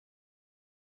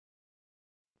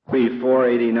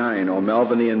B489,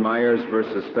 O'Melveny and Myers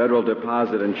versus Federal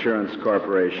Deposit Insurance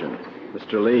Corporation.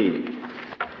 Mr. Lee.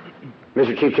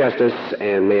 Mr. Chief Justice,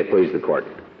 and may it please the Court.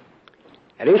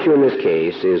 At issue in this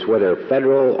case is whether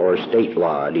federal or state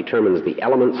law determines the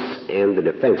elements and the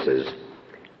defenses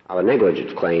of a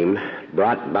negligence claim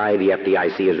brought by the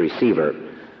FDIC as receiver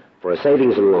for a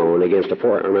savings and loan against a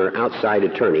former outside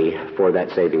attorney for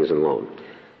that savings and loan.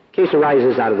 The case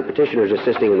arises out of the petitioners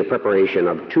assisting in the preparation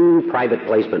of two private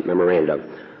placement memoranda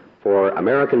for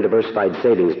American Diversified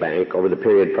Savings Bank over the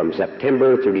period from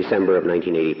September through December of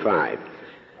 1985.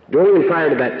 During and prior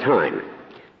to that time,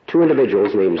 two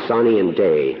individuals named Sonny and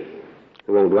Day,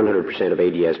 who owned 100% of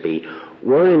ADSB,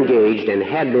 were engaged and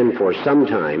had been for some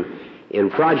time in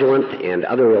fraudulent and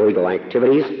other illegal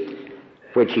activities,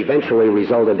 which eventually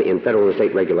resulted in federal and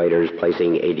state regulators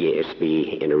placing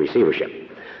ADSB in a receivership.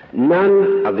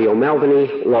 None of the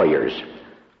O'Melveny lawyers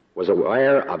was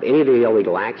aware of any of the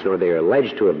illegal acts, nor they are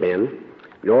alleged to have been,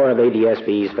 nor of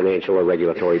ADSB's financial or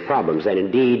regulatory problems. And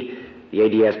indeed, the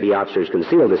ADSB officers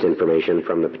concealed this information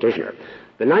from the petitioner.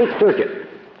 The Ninth Circuit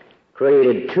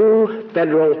created two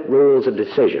federal rules of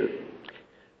decision.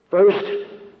 First,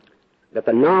 that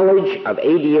the knowledge of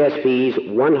ADSB's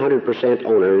 100%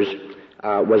 owners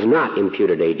was not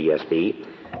imputed to ADSB.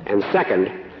 And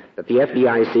second, that the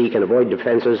FDIC can avoid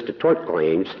defenses to tort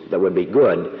claims that would be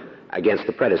good against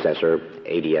the predecessor,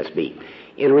 ADSB.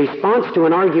 In response to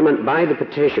an argument by the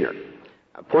petitioner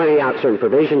pointing out certain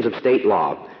provisions of state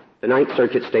law, the Ninth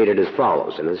Circuit stated as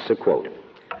follows, and this is a quote: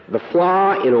 "The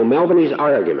flaw in O'Melveny's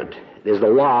argument is the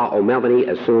law O'Melveny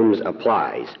assumes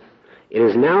applies. It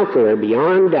is now clear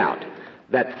beyond doubt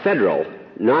that federal,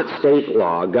 not state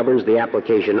law, governs the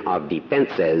application of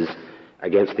defenses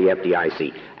against the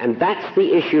FDIC." And that's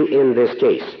the issue in this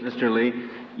case. Mr. Lee,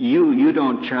 you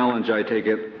don't challenge, I take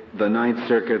it, the Ninth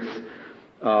Circuit's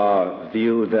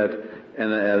view that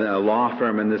a law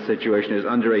firm in this situation is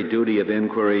under a duty of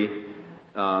inquiry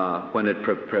when it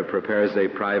prepares a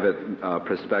private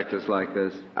prospectus like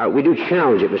this? We do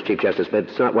challenge it, Mr. Chief Justice, but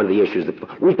it's not one of the issues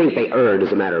that we think they erred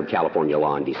as a matter of California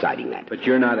law in deciding that. But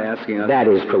you're not asking us... That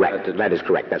is correct. That is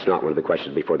correct. That's not one of the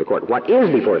questions before the Court. What is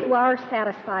before the... You are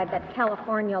satisfied that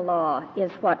California law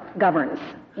is what governs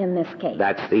in this case?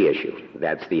 That's the issue.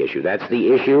 That's the issue. That's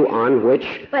the issue on which...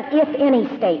 But if any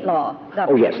state law governs...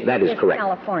 Oh, yes, that is correct.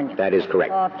 California. That is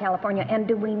correct. The law of California. And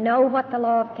do we know what the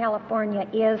law of California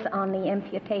is on the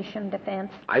imputation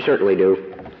defense? I certainly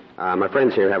do. My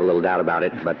friends here have a little doubt about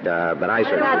it, but I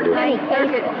certainly do. Many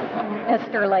cases,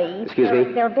 Mr. Lee. Excuse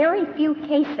me? There are very few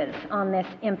cases on this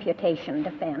imputation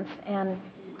defense, and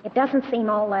it doesn't seem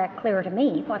all that clear to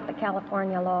me what the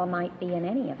California law might be in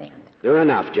any event. There are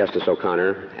enough, Justice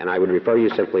O'Connor, and I would refer you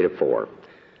simply to four.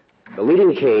 The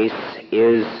leading case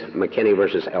is McKinney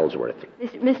versus Ellsworth.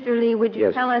 Mr. Lee, would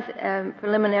you tell us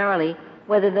preliminarily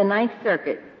whether the Ninth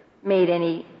Circuit made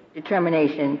any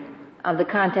determination of the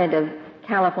content of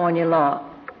California law?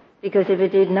 Because if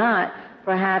it did not,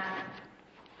 perhaps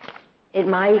it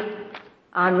might,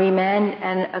 on remand,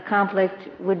 and a conflict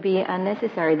would be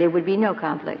unnecessary. There would be no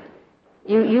conflict.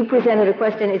 You presented a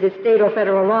question, is it state or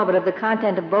federal law? But if the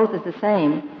content of both is the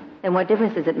same, then what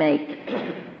difference does it make?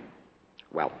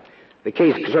 Well, the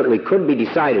case certainly could be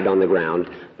decided on the ground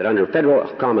that under federal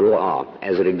common law,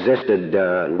 as it existed,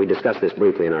 and we discussed this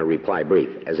briefly in our reply brief,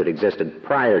 as it existed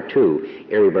prior to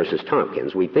Erie versus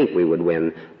Tompkins, we think we would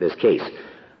win this case.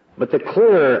 But the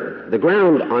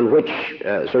ground on which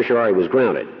certiorari was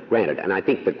granted, and I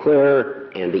think the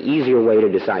clearer and the easier way to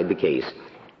decide the case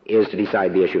is to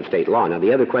decide the issue of state law. Now,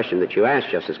 the other question that you asked,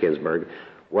 Justice Ginsburg,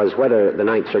 was whether the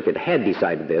Ninth Circuit had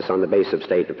decided this on the basis of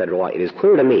state and federal law. It is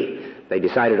clear to me they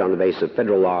decided on the basis of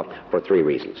federal law for three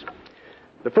reasons.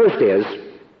 The first is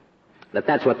that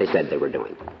that's what they said they were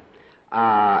doing.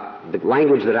 The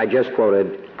language that I just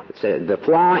quoted said the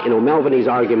flaw in O'Melveny's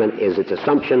argument is its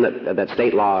assumption that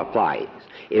state law applies.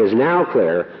 It is now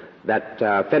clear that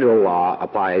federal law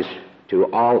applies to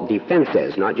all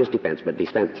defenses, not just defense, but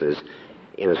defenses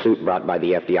in a suit brought by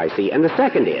the FDIC. And the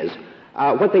second is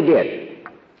what they did.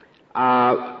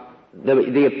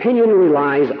 The opinion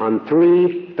relies on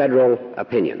three federal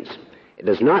opinions. It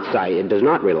does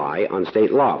not rely on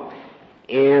state law.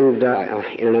 And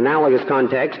in an analogous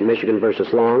context, Michigan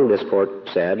versus Long, this court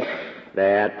said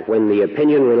that when the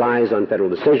opinion relies on federal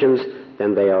decisions,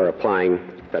 then they are applying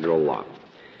federal law.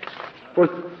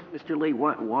 Mr. Lee,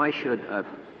 why should,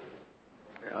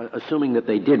 assuming that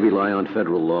they did rely on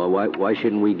federal law, why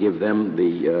shouldn't we give them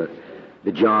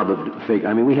the job of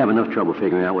I mean, we have enough trouble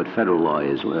figuring out what federal law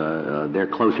is. They're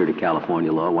closer to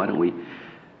California law. Why don't we,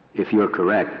 if you're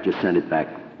correct, just send it back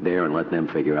there and let them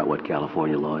figure out what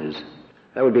California law is?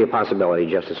 That would be a possibility,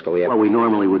 Justice Scalia. What we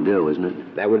normally would do, isn't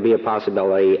it? That would be a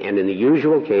possibility, and in the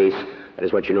usual case, that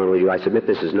is what you normally do. I submit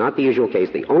this is not the usual case.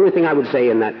 The only thing I would say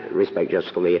in that respect,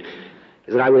 Justice Scalia,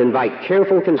 is that I would invite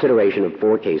careful consideration of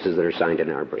 4 cases that are cited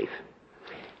in our brief.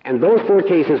 And those 4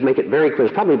 cases make it very clear.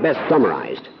 It's probably best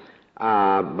summarized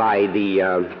by the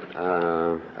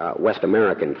West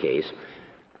American case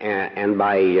and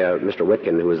by Mr.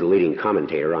 Witkin, who is the leading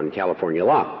commentator on California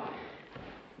law.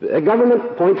 The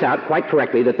government points out quite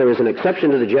correctly that there is an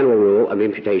exception to the general rule of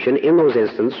imputation in those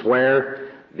instances where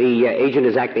the agent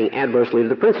is acting adversely to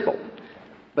the principal.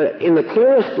 But in the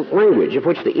clearest language of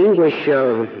which the English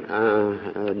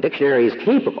dictionary is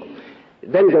capable,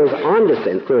 it then goes on to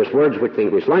say, in the clearest words which the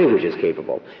English language is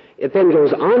capable, it then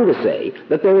goes on to say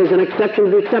that there is an exception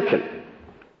to the exception.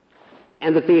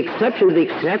 And that the exception to the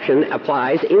exception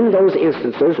applies in those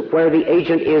instances where the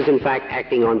agent is, in fact,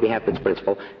 acting on behalf of its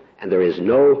principal. And there is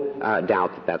no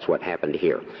doubt that that's what happened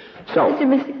here. So,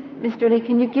 Mr. Lee,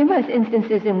 can you give us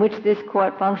instances in which this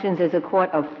court functions as a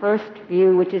court of first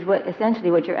view, which is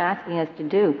essentially what you're asking us to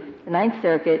do? The Ninth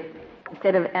Circuit,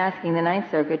 instead of asking the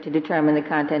Ninth Circuit to determine the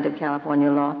content of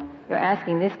California law, you're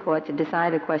asking this court to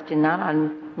decide a question not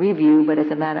on review, but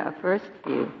as a matter of first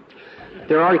view.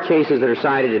 There are cases that are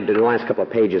cited in the last couple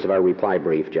of pages of our reply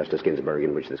brief, Justice Ginsburg,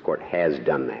 in which this court has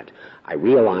done that. I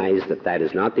realize that that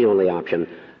is not the only option,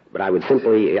 but I would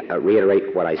simply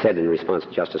reiterate what I said in response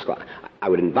to Justice Clark. I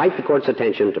would invite the court's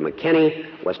attention to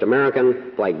McKinney, West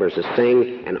American, Flagg versus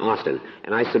Singh, and Austin.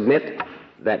 And I submit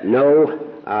that no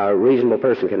reasonable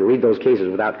person can read those cases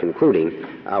without concluding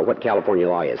what California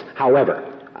law is. However,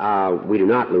 we do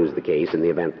not lose the case in the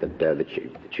event that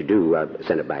you do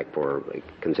send it back for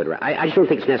consideration. I just don't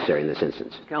think it's necessary in this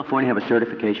instance. Does California have a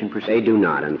certification procedure? They do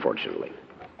not, unfortunately.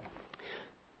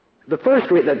 There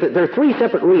are 3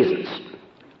 separate reasons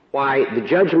why the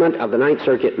judgment of the Ninth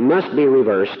Circuit must be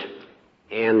reversed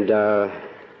and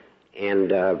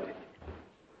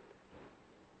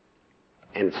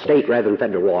state rather than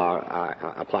federal law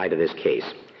apply to this case.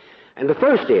 And the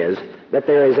first is that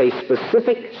there is a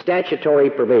specific statutory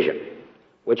provision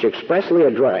which expressly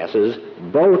addresses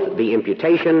both the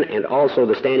imputation and also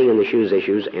the standing in the shoes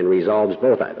issues and resolves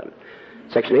both of them.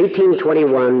 Section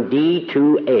 1821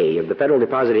 D2A of the Federal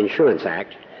Deposit Insurance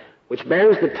Act, which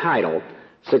bears the title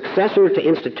Successor to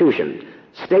Institution,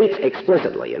 states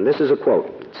explicitly, and this is a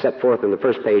quote set forth in the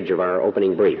first page of our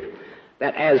opening brief,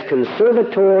 that as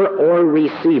conservator or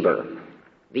receiver,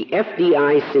 the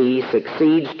FDIC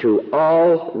succeeds to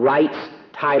all rights,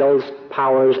 titles,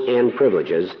 powers, and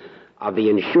privileges of the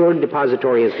insured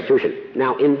depository institution.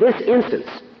 Now, in this instance,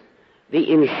 the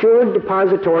insured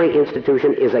depository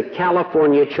institution is a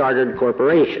California chartered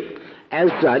corporation.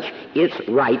 As such, its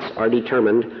rights are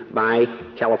determined by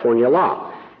California law.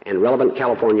 And relevant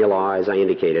California law, as I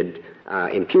indicated,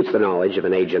 imputes the knowledge of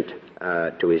an agent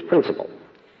to his principal.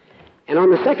 And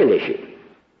on the second issue,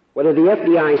 whether the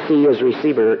FDIC is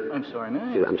receiver... I'm sorry, may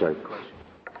I? I'm sorry.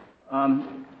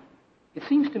 It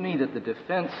seems to me that the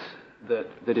defense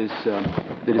that is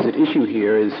at issue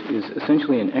here is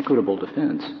essentially an equitable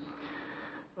defense,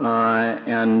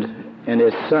 and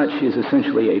as such is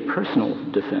essentially a personal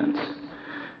defense.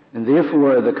 And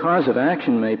therefore, the cause of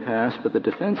action may pass, but the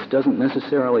defense doesn't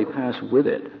necessarily pass with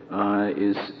it.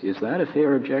 Is that a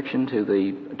fair objection to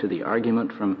the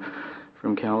argument from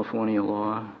California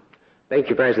law? Thank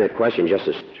you for asking that question,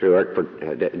 Justice Stewart.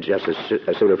 Justice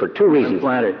Souter, for 2 reasons. I'm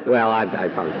flattered. Well, I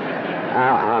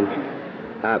apologize.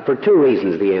 For 2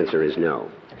 reasons, the answer is no.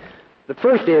 The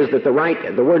first is that the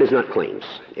word is not claims;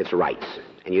 it's rights,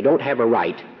 and you don't have a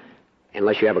right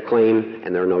unless you have a claim,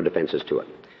 and there are no defenses to it.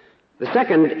 The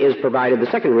second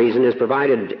reason is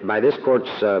provided by this court's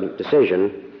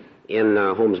decision in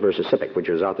Holmes versus Sippick, which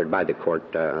was authored by the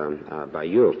court by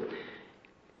you.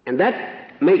 And that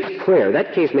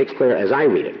case makes clear, as I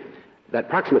read it, that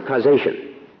proximate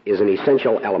causation is an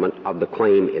essential element of the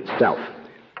claim itself.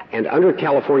 And under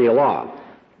California law,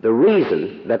 the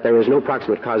reason that there is no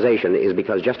proximate causation is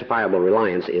because justifiable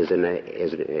reliance is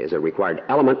a required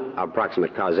element of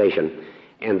proximate causation,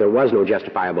 and there was no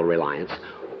justifiable reliance,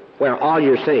 where all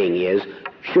you're saying is,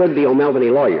 should the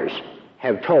O'Melveny lawyers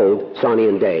have told Sonny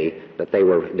and Day that they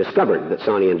were discovered that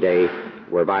Sonny and Day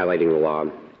were violating the law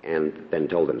and then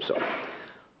told them so.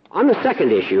 On the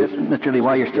second issue... Mr. Lee,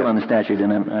 while you're still on the statute,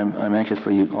 and I'm anxious for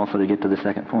you also to get to the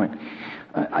second point,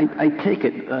 I take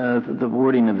it the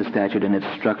wording of the statute and its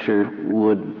structure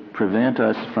would prevent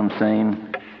us from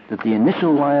saying that the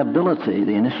initial liability,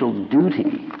 the initial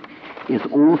duty, is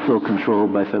also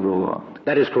controlled by federal law.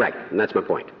 That is correct, and that's my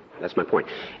point.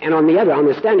 And on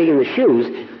the standing in the shoes,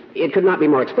 it could not be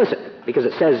more explicit. because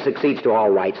it says succeeds to all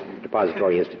rights the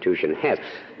depository institution has.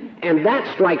 And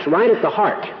that strikes right at the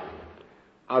heart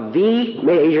of the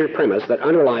major premise that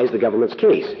underlies the government's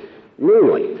case,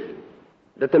 namely,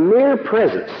 that the mere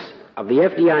presence of the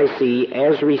FDIC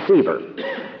as receiver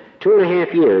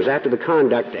 2.5 years after the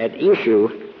conduct at issue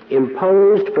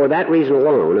imposed for that reason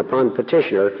alone upon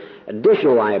petitioner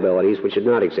additional liabilities which did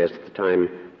not exist at the time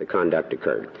the conduct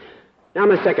occurred. Now,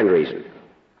 my second reason.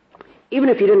 Even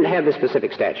if you didn't have this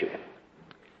specific statute,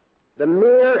 the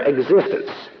mere existence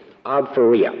of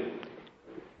FERIA,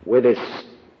 with its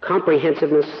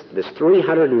comprehensiveness, this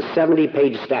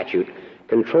 370-page statute,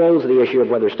 controls the issue of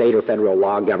whether state or federal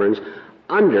law governs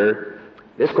under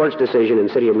this court's decision in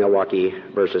City of Milwaukee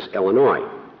versus Illinois.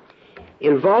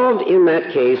 Involved in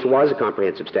that case was a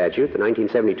comprehensive statute, the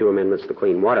 1972 amendments to the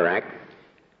Clean Water Act.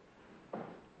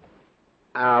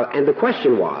 And the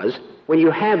question was, when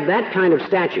you have that kind of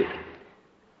statute,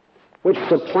 which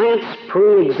supplants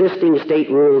pre-existing state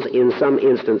rules in some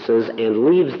instances and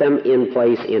leaves them in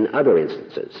place in other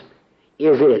instances,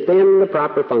 is it then the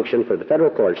proper function for the federal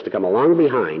courts to come along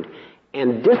behind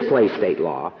and displace state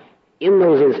law in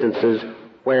those instances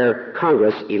where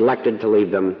Congress elected to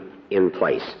leave them in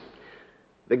place?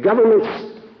 The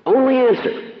government's only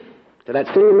answer to that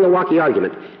City of Milwaukee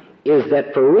argument is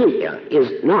that FERIA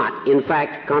is not, in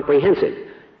fact, comprehensive.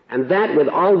 And that, with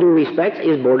all due respect,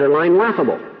 is borderline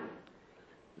laughable.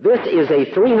 This is a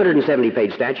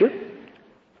 370-page statute.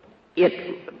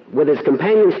 It, with its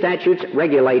companion statutes,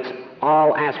 regulates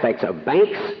all aspects of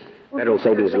banks, federal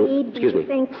savings and... Do you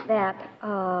think that,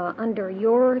 under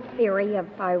your theory of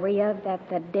FERIA, that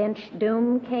the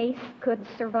Dench-Doom case could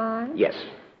survive? Yes.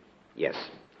 Yes.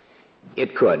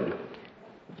 It could.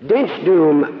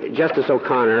 Dench-Doom, Justice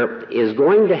O'Connor, is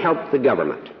going to help the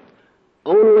government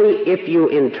only if you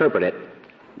interpret it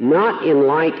not in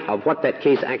light of what that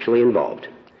case actually involved,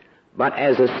 but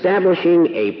as establishing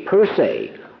a per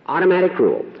se automatic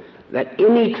rule that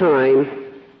any time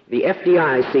the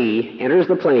FDIC enters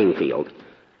the playing field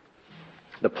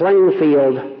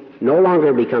no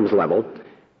longer becomes level,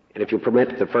 and if you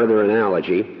permit the further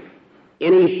analogy,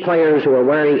 any players who are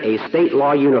wearing a state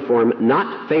law uniform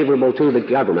not favorable to the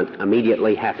government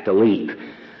immediately have to leave.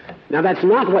 Now, that's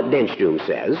not what Dench-Doom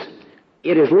says.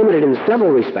 It is limited in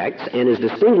several respects and is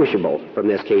distinguishable from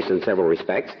this case in several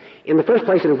respects. In the first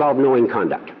place, it involved knowing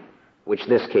conduct, which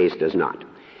this case does not.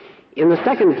 In the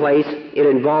second place, it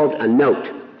involved a note,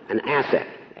 an asset,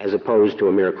 as opposed to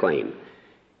a mere claim.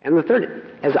 And the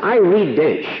third, as I read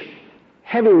Dench,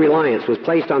 heavy reliance was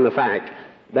placed on the fact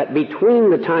that between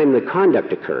the time the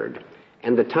conduct occurred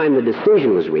and the time the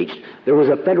decision was reached, there was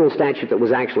a federal statute that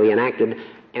was actually enacted,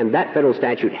 and that federal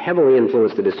statute heavily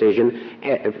influenced the decision,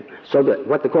 so that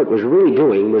what the court was really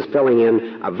doing was filling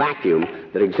in a vacuum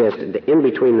that existed in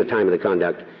between the time of the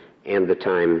conduct and the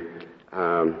time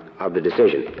of the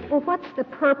decision. Well, what's the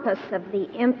purpose of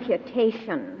the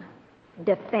imputation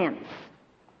defense?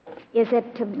 Is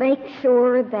it to make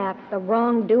sure that the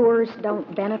wrongdoers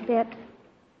don't benefit?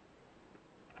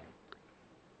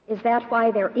 Is that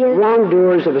why there is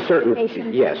wrongdoers of a certain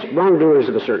wrongdoers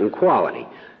of a certain quality,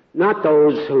 not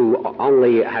those who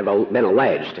only have been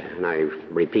alleged? And I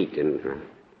repeat in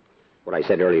what I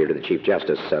said earlier to the Chief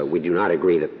Justice, we do not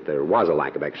agree that there was a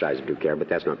lack of exercise of due care, but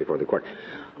that's not before the court.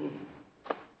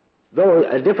 Though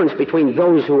a difference between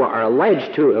those who are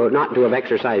alleged to not to have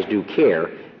exercised due care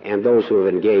and those who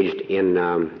have engaged in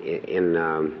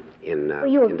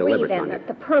you agree deliberate then conduct. that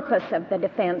the purpose of the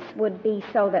defense would be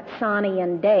so that Sonny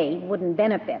and Day wouldn't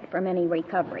benefit from any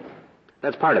recovery?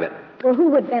 That's part of it. Well, who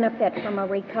would benefit from a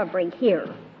recovery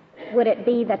here? Would it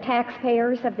be the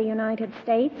taxpayers of the United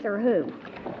States, or who?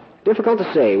 Difficult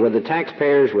to say whether the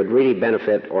taxpayers would really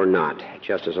benefit or not,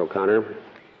 Justice O'Connor.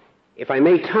 If I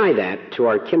may tie that to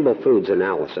our Kimball Foods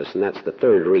analysis, and that's the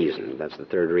third reason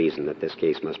that this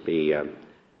case must be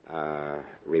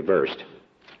reversed.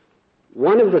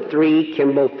 One of the three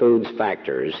Kimball Foods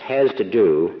factors has to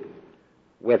do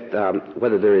with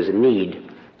whether there is a need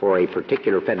for a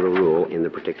particular federal rule in the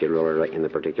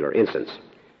particular instance.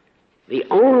 The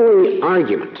only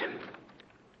argument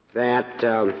that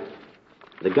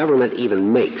the government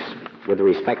even makes with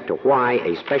respect to why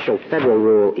a special federal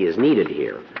rule is needed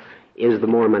here is the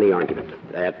more money argument,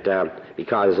 that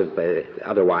because of,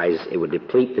 otherwise it would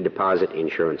deplete the deposit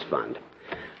insurance fund.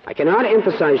 I cannot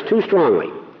emphasize too strongly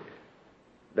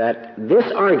that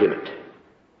this argument,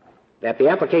 that the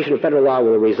application of federal law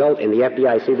will result in the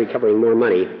FDIC recovering more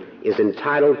money, is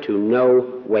entitled to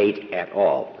no weight at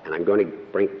all. And I'm going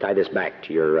to tie this back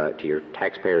to your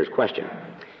taxpayer's question.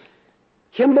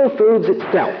 Kimball Foods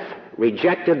itself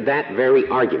rejected that very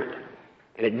argument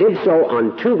And it did so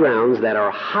on two grounds that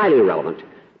are highly relevant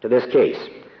to this case.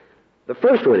 The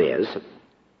first one is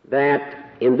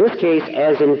that in this case,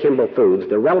 as in Kimball Foods,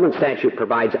 the relevant statute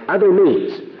provides other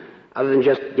means, other than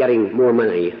just getting more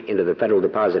money into the Federal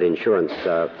Deposit Insurance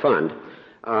Fund,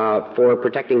 for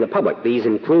protecting the public. These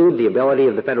include the ability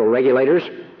of the federal regulators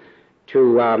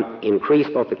to increase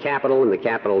both the capital and the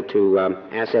capital to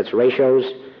assets ratios,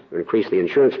 to increase the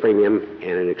insurance premium,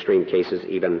 and in extreme cases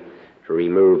even to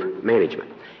remove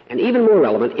management. And even more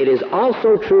relevant, it is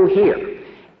also true here,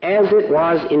 as it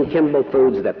was in Kimball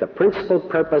Foods, that the principal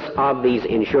purpose of these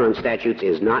insurance statutes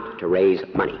is not to raise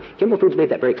money. Kimball Foods made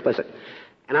that very explicit.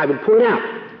 And I would point out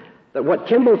that what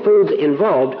Kimball Foods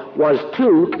involved was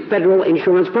two federal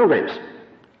insurance programs,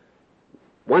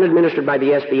 one administered by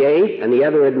the SBA and the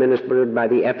other administered by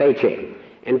the FHA.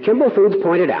 And Kimball Foods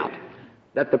pointed out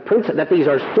that these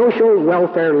are social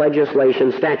welfare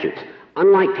legislation statutes.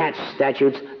 Unlike tax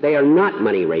statutes, they are not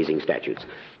money-raising statutes.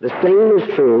 The same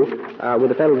is true with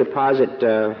the Federal Deposit,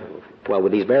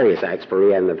 with these various acts,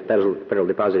 FERIA and the Federal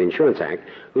Deposit Insurance Act,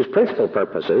 whose principal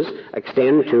purposes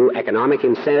extend to economic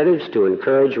incentives to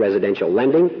encourage residential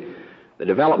lending, the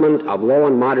development of low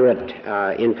and moderate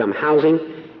income housing,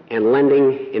 and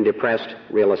lending in depressed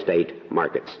real estate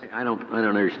markets. I don't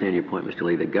understand your point, Mr.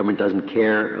 Lee. The government doesn't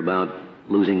care about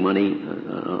losing money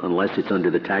unless it's under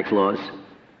the tax laws.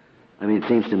 I mean, it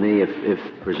seems to me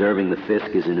if preserving the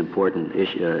fisc is an important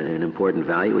issue, an important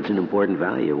value, it's an important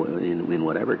value in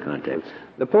whatever context.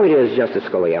 The point is, Justice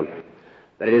Scalia,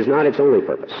 that it is not its only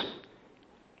purpose,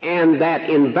 and that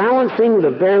in balancing the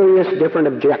various different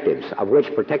objectives, of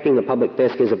which protecting the public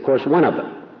fisc is, of course, one of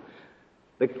them,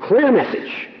 the clear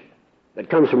message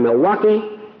that comes from Milwaukee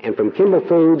and from Kimball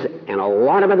Foods and a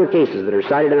lot of other cases that are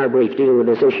cited in our brief dealing with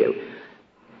this issue,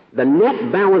 the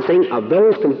net balancing of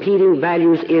those competing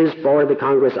values is for the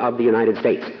Congress of the United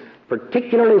States,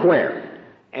 particularly where,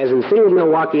 as in the city of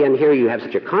Milwaukee and here, you have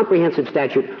such a comprehensive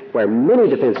statute where many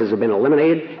defenses have been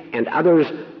eliminated and others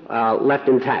left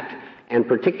intact, and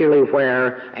particularly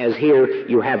where, as here,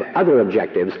 you have other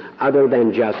objectives other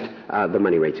than just the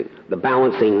money raising. The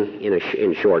balancing,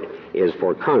 in short, is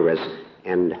for Congress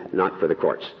and not for the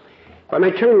courts. If I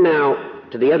may turn now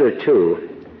to the other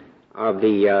two of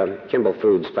the Kimball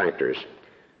Foods factors.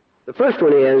 The first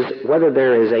one is whether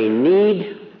there is a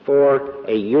need for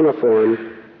a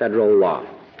uniform federal law.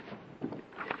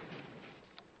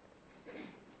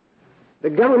 The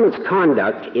government's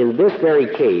conduct in this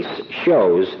very case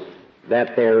shows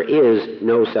that there is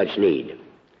no such need.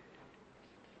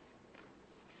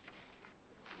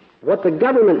 What the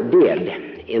government did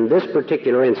in this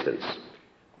particular instance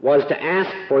was to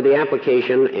ask for the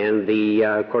application, and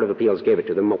the Court of Appeals gave it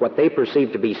to them, what they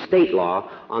perceived to be state law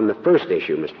on the first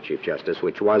issue, Mr. Chief Justice,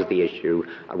 which was the issue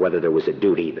of whether there was a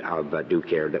duty of due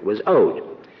care that was owed.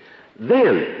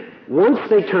 Then, once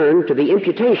they turned to the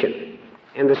imputation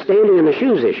and the standing in the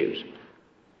shoes issues,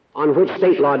 on which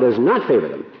state law does not favor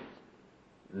them,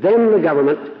 then the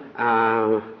government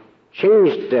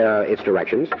changed its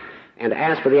directions and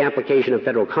asked for the application of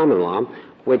federal common law,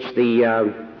 which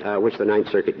the Ninth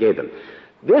Circuit gave them.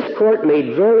 This court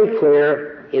made very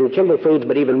clear in Kimball Foods,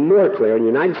 but even more clear in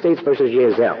United States versus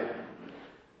Yazell,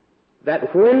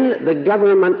 that when the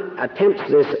government attempts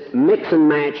this mix and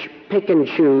match, pick and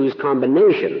choose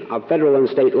combination of federal and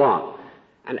state law,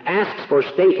 and asks for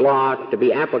state law to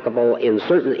be applicable in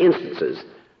certain instances,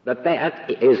 that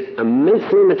is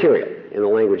immensely material, in the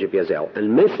language of Yazell,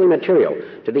 immensely material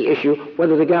to the issue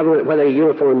whether a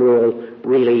uniform rule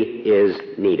really is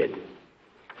needed.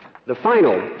 The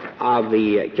final of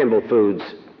the Kimball Foods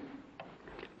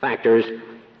factors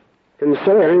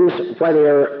concerns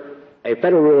whether a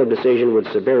federal rule of decision would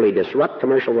severely disrupt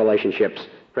commercial relationships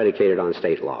predicated on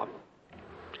state law.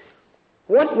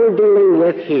 What we're dealing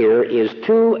with here is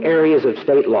two areas of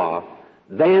state law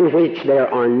than which there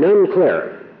are none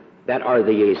clearer, that are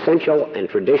the essential and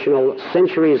traditional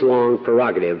centuries-long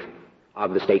prerogative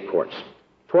of the state courts: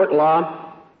 tort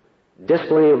law,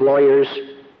 disciplining of lawyers,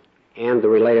 and the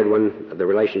related one, the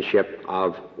relationship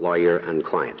of lawyer and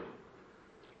client.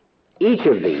 Each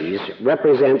of these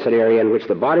represents an area in which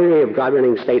the body of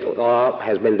governing state law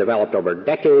has been developed over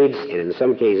decades, and in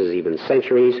some cases even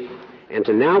centuries, and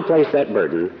to now place that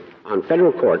burden on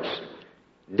federal courts,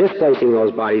 displacing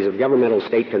those bodies of governmental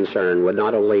state concern, would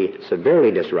not only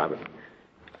severely disrupt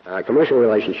commercial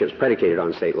relationships predicated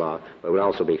on state law, but would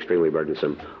also be extremely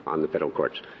burdensome on the federal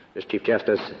courts. Mr. Chief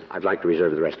Justice, I'd like to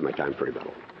reserve the rest of my time for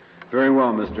rebuttal. Very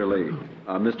well, Mr. Lee.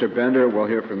 Mr. Bender, we'll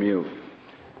hear from you.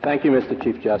 Thank you, Mr.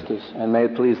 Chief Justice, and may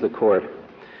it please the Court.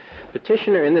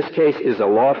 Petitioner in this case is a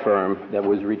law firm that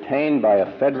was retained by a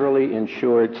federally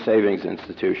insured savings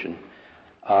institution.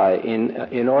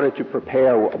 in order to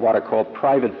prepare what are called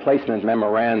private placement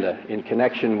memoranda in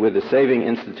connection with the saving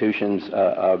institution's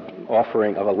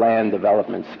offering of a land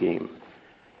development scheme.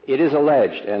 It is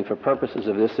alleged, and for purposes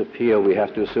of this appeal we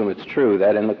have to assume it's true,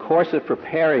 that in the course of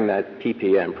preparing that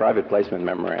PPM, private placement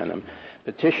memorandum,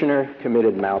 petitioner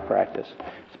committed malpractice.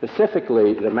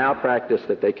 Specifically, the malpractice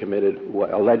that they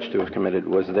alleged to have committed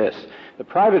was this. The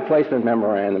private placement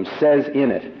memorandum says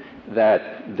in it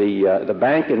that the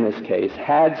bank in this case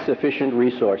had sufficient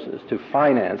resources to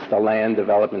finance the land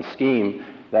development scheme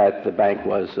that the bank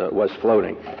was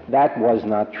floating. That was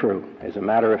not true. As a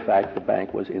matter of fact, the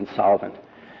bank was insolvent.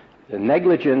 The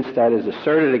negligence that is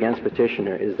asserted against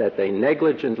petitioner is that they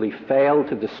negligently failed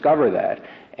to discover that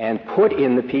and put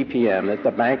in the PPM that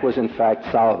the bank was in fact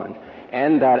solvent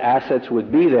and that assets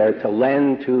would be there to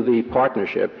lend to the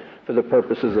partnership for the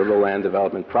purposes of the land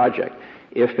development project.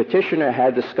 If petitioner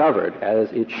had discovered, as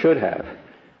it should have,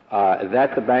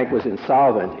 that the bank was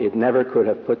insolvent, it never could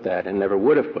have put that and never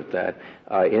would have put that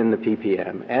in the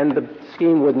PPM, and the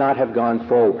scheme would not have gone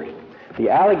forward. The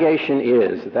allegation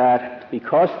is that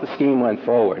because the scheme went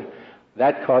forward,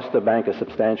 that cost the bank a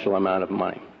substantial amount of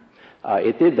money.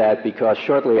 It did that because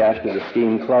shortly after the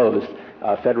scheme closed,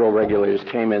 federal regulators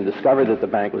came in, discovered that the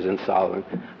bank was insolvent,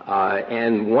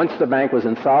 and once the bank was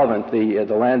insolvent,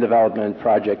 the land development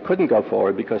project couldn't go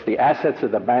forward because the assets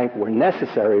of the bank were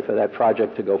necessary for that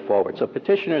project to go forward. So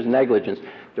petitioner's negligence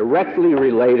directly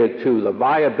related to the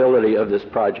viability of this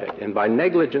project, and by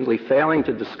negligently failing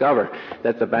to discover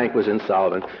that the bank was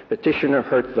insolvent, petitioner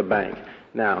hurt the bank.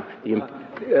 Now, the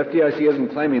FDIC isn't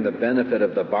claiming the benefit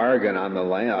of the bargain on the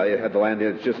land. It had the land.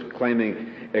 It's just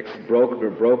claiming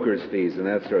broker's fees and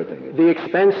that sort of thing. The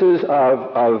expenses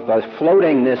of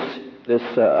floating this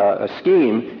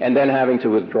scheme and then having to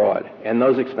withdraw it, and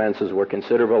those expenses were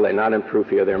considerable. They're not in proof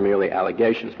here. They're merely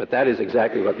allegations. But that is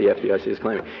exactly what the FDIC is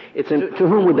claiming. To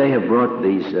whom would they have brought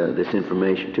this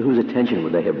information? To whose attention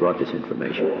would they have brought this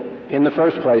information? In the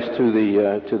first place, to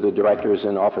the directors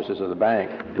and officers of the bank.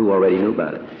 Who already knew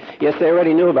about it? Yes, they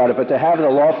already knew about it, but to have the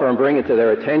law firm bring it to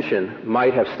their attention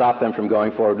might have stopped them from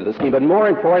going forward with the scheme. But more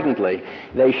importantly,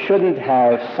 they shouldn't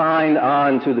have signed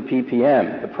on to the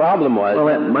PPM. The problem was... Well,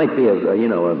 that might be a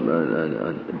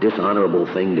dishonorable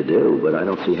thing to do, but I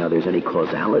don't see how there's any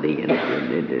causality in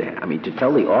it. I mean, to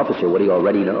tell the officer what he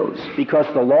already knows. Because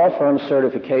the law firm's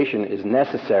certification is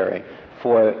necessary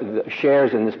for the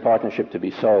shares in this partnership to be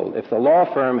sold. If the law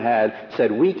firm had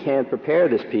said, we can't prepare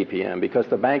this PPM because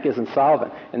the bank is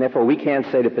insolvent, and therefore we can't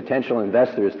say to potential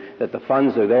investors that the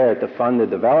funds are there to fund the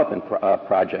development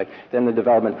project, then the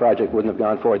development project wouldn't have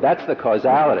gone forward. That's the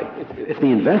causality. If the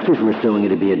investors were suing,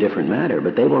 it'd be a different matter,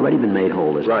 but they've already been made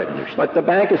whole, as I understand. But the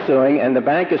bank is suing, and the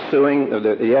bank is suing,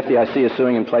 the FDIC is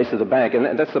suing in place of the bank,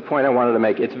 and that's the point I wanted to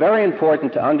make. It's very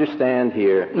important to understand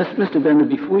here... Mr. Bender,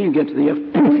 before you get to the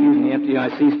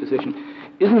FDIC's position,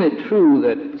 isn't it true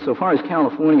that so far as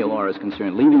California law is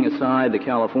concerned, leaving aside the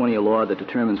California law that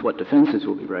determines what defenses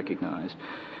will be recognized,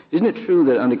 isn't it true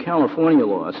that under California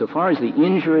law, so far as the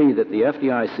injury that the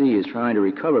FDIC is trying to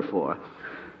recover for,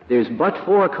 there's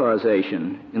but-for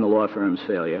causation in the law firm's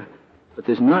failure, but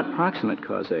there's not proximate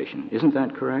causation. Isn't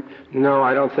that correct? No,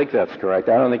 I don't think that's correct.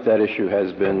 I don't think that issue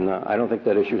has been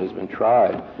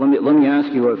tried. Let me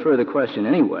ask you a further question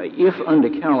anyway. If under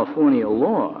California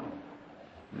law,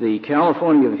 the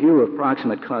California view of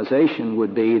proximate causation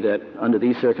would be that under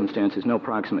these circumstances, no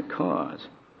proximate cause,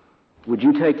 would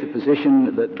you take the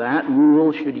position that that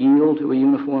rule should yield to a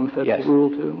uniform federal rule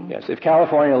too? Yes. If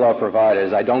California law provided,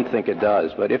 as I don't think it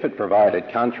does, but if it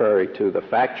provided, contrary to the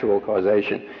factual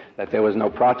causation, that there was no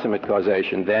proximate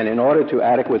causation, then in order to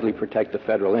adequately protect the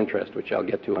federal interest, which I'll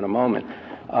get to in a moment,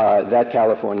 that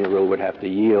California rule would have to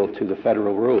yield to the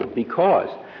federal rule. Because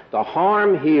the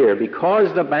harm here,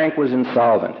 because the bank was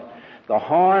insolvent, the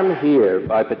harm here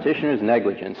by petitioner's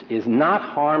negligence is not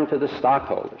harm to the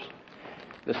stockholders.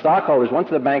 The stockholders, once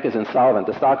the bank is insolvent,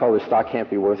 the stockholders' stock can't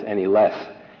be worth any less.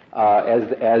 As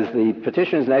the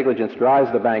petitioner's negligence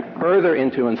drives the bank further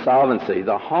into insolvency,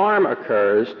 the harm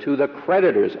occurs to the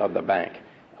creditors of the bank.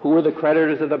 Who are the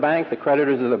creditors of the bank? The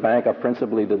creditors of the bank are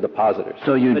principally the depositors.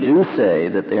 So you do say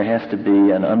that there has to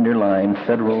be an underlying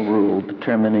federal rule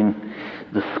determining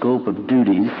the scope of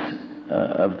duties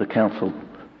of the counsel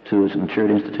to its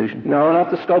insured institution? No, not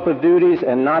the scope of duties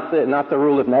and not the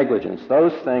rule of negligence.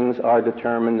 Those things are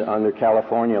determined under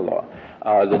California law.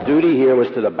 The duty here was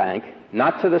to the bank,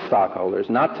 not to the stockholders,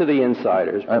 not to the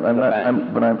insiders, but to the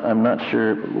bank. I'm not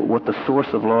sure what the source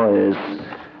of law is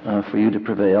for you to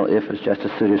prevail if, as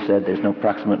Justice Souter said, there's no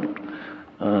proximate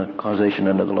causation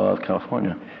under the law of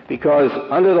California. Because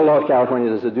under the law of California,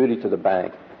 there's a duty to the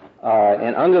bank.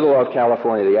 And under the law of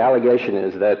California, the allegation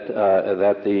is that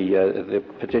the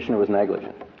petitioner was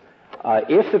negligent.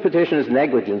 If the petitioner's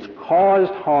negligence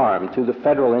caused harm to the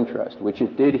federal interest, which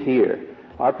it did here,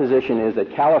 our position is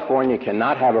that California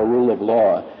cannot have a rule of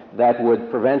law that would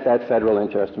prevent that federal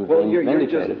interest from being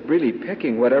vindicated. You're just really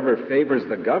picking whatever favors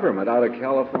the government out of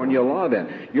California law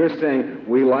then. You're saying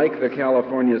we like the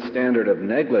California standard of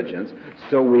negligence,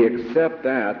 so we accept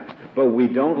that, but we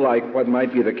don't like what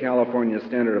might be the California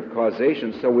standard of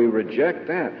causation, so we reject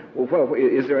that. Well,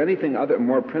 is there anything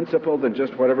more principled than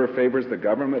just whatever favors the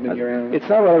government in your analysis? It's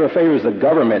not whatever favors the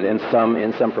government in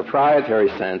some proprietary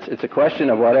sense. It's a question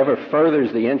of whatever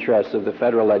furthers the interests of the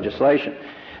federal legislation.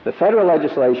 The federal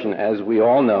legislation, as we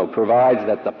all know, provides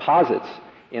that deposits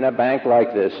in a bank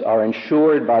like this are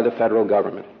insured by the federal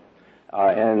government.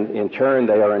 And in turn,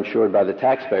 they are insured by the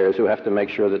taxpayers who have to make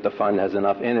sure that the fund has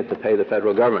enough in it to pay the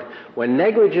federal government. When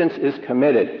negligence is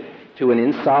committed to an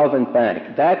insolvent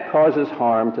bank, that causes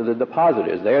harm to the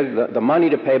depositors. The money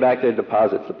to pay back their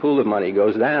deposits, the pool of money,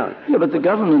 goes down. Yeah, but the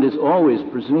government is always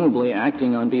presumably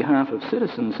acting on behalf of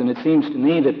citizens, and it seems to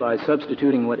me that by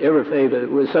substituting whatever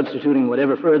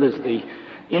furthers the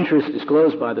interest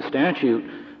disclosed by the statute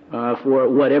for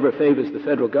whatever favors the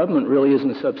federal government really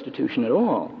isn't a substitution at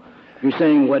all. You're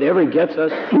saying whatever gets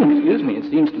us,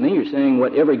 it seems to me you're saying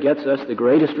whatever gets us the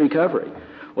greatest recovery,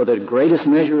 or the greatest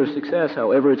measure of success,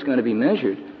 however it's going to be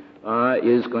measured,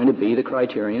 is going to be the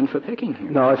criterion for picking here.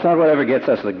 No, it's not whatever gets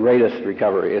us the greatest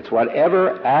recovery. It's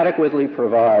whatever adequately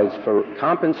provides for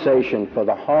compensation for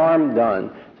the harm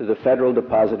done to the federal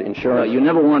deposit insurance. Well, you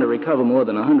never want to recover more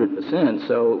than 100%,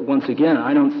 so once again,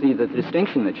 I don't see the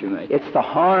distinction that you make. It's the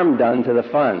harm done to the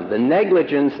fund, the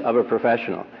negligence of a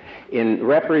professional in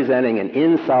representing an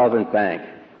insolvent bank,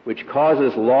 which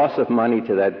causes loss of money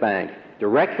to that bank,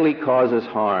 directly causes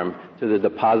harm to the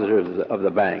depositors of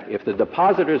the bank. If the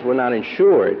depositors were not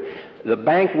insured, the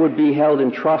bank would be held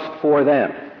in trust for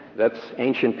them. That's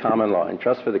ancient common law, in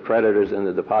trust for the creditors and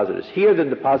the depositors. Here, the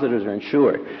depositors are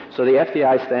insured, so the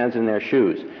FDI stands in their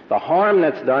shoes. The harm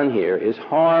that's done here is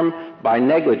harm by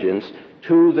negligence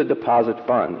to the deposit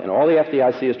fund. And all the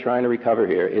FDIC is trying to recover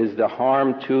here is the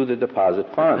harm to the deposit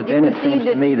fund. But then it seems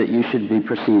to me that you should be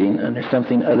proceeding under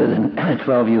something other than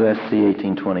 12 U.S.C.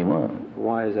 1821.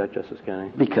 Why is that, Justice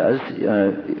Kennedy? Because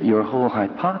your whole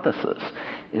hypothesis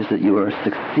is that you are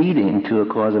succeeding to a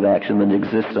cause of action that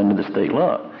exists under the state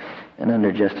law. And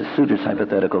under Justice Souter's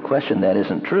hypothetical question, that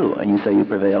isn't true, and you say you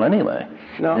prevail anyway.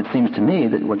 No. It seems to me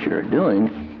that what you're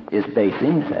doing is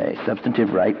basing a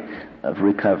substantive right of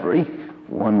recovery,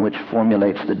 one which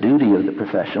formulates the duty of the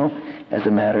professional as a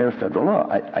matter of federal law.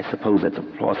 I suppose that's a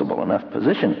plausible enough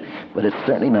position, but it's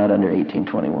certainly not under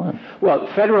 1821. Well,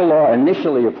 federal law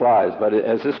initially applies, but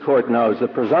as this court knows, the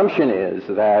presumption is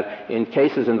that in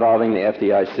cases involving the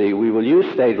FDIC, we will use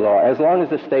state law as long as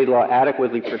the state law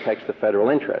adequately protects the federal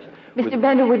interest. Mr.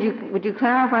 Bender, would you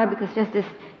clarify, because Justice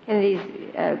Kennedy's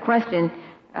question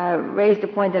raised a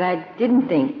point that I didn't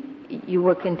think you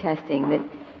were contesting, that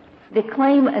the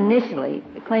claim initially,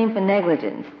 the claim for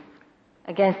negligence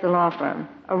against the law firm,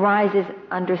 arises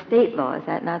under state law. Is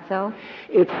that not so?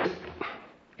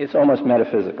 It's almost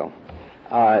metaphysical.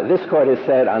 This court has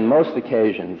said on most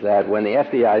occasions that when the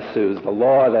FDI sues, the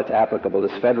law that's applicable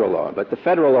is federal law, but the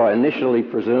federal law initially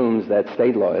presumes that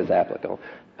state law is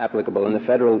applicable, and the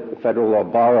federal law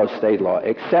borrows state law,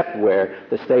 except where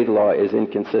the state law is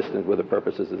inconsistent with the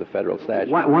purposes of the federal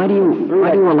statute. Why do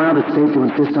you allow the state to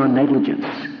insist on negligence?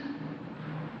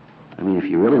 I mean, if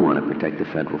you really want to protect the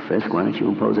federal fisc, why don't you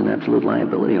impose an absolute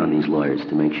liability on these lawyers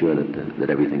to make sure that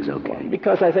everything's okay?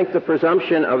 Because I think the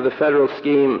presumption of the federal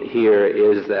scheme here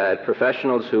is that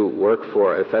professionals who work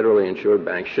for a federally insured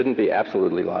bank shouldn't be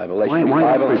absolutely liable. Why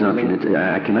the presumption?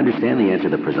 I can understand the answer.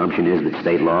 The presumption is that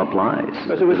state law applies.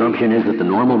 The presumption is that the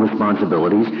normal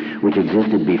responsibilities which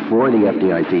existed before the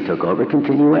FDIC took over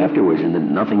continue afterwards, and that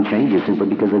nothing changes simply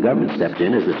because the government stepped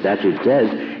in. As the statute says,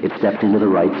 it stepped into the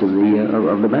rights of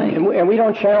the bank. And we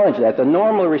don't challenge that. The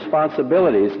normal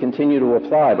responsibilities continue to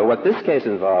apply. But what this case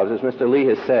involves, as Mr. Lee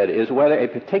has said, is whether a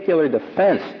particular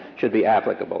defense should be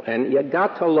applicable. And you've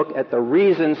got to look at the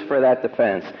reasons for that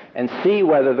defense and see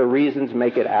whether the reasons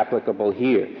make it applicable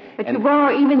here. But to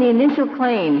borrow even the initial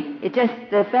claim, it's just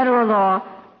the federal law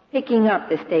picking up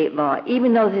the state law.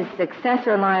 Even though this is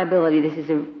successor liability, this is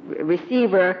a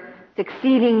receiver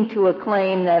succeeding to a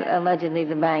claim that allegedly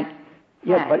the bank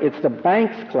Yes, but it's the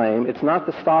bank's claim. It's not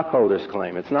the stockholder's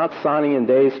claim. It's not Sonny and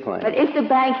Day's claim. But if the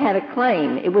bank had a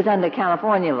claim, it was under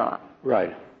California law.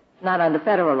 Right. Not under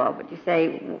federal law. But you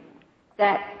say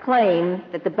that claim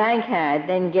that the bank had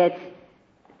then gets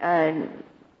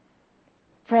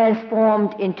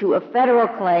transformed into a federal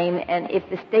claim, and if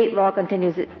the state law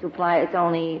continues to apply, it's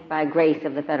only by grace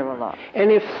of the federal law.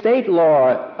 And if state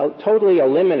law totally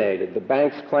eliminated the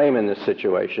bank's claim in this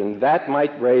situation, that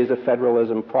might raise a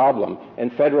federalism problem,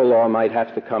 and federal law might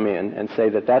have to come in and say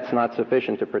that that's not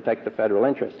sufficient to protect the federal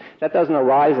interest. That doesn't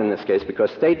arise in this case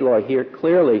because state law here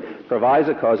clearly provides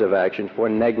a cause of action for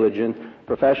negligent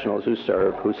professionals who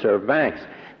serve banks.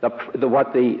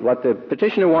 What the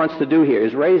petitioner wants to do here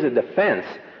is raise a defense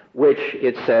which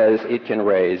it says it can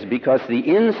raise because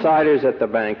the insiders at the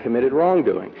bank committed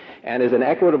wrongdoing. And as an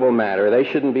equitable matter, they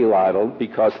shouldn't be liable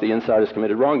because the insiders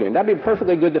committed wrongdoing. That would be a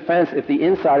perfectly good defense if the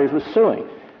insiders were suing.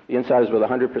 The insiders were the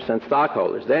 100%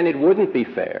 stockholders. Then it wouldn't be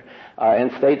fair,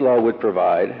 and state law would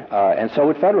provide, and so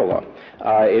would federal law.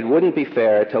 It wouldn't be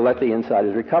fair to let the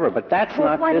insiders recover, but that's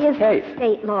not this case. What is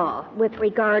state law with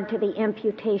regard to the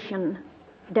imputation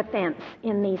defense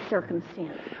in these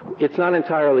circumstances? It's not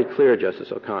entirely clear,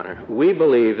 Justice O'Connor. We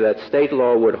believe that state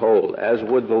law would hold, as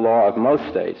would the law of most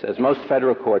states, as most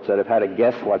federal courts that have had to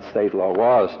guess what state law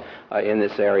was in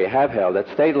this area have held, that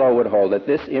state law would hold that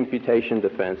this imputation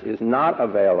defense is not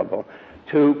available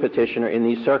to petitioner in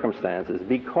these circumstances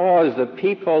because the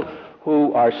people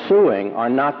who are suing are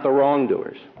not the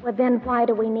wrongdoers. Well, then why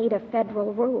do we need a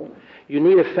federal rule? You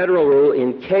need a federal rule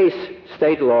in case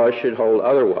state law should hold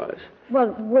otherwise.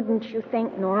 Well, wouldn't you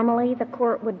think normally the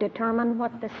court would determine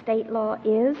what the state law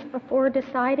is before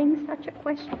deciding such a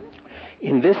question?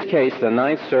 In this case, the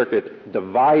Ninth Circuit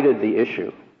divided the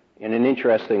issue in an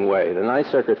interesting way. The Ninth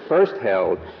Circuit first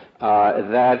held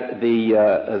that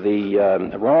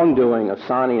the wrongdoing of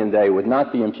Sonny and Day would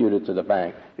not be imputed to the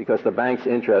bank because the bank's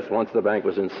interest, once the bank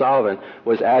was insolvent,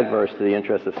 was adverse to the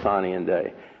interest of Sonny and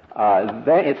Day.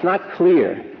 It's not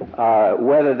clear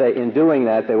whether in doing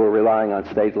that they were relying on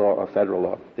state law or federal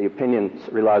law. The opinion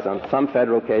relies on some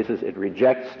federal cases. It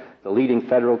rejects the leading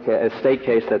state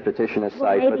case that petitioners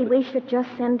cite. Well, maybe we should just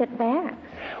send it back.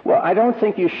 Well, I don't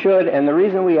think you should, and the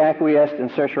reason we acquiesced in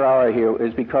certiorari here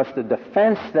is because the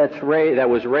defense that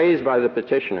was raised by the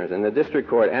petitioners in the district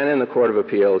court and in the Court of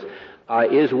Appeals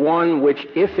is one which,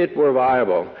 if it were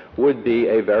viable, would be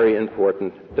a very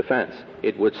important defense.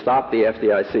 It would stop the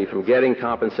FDIC from getting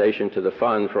compensation to the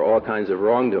fund for all kinds of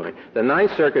wrongdoing. The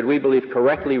Ninth Circuit, we believe,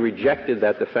 correctly rejected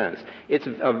that defense. It's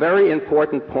a very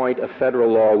important point of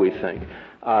federal law, we think,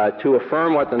 to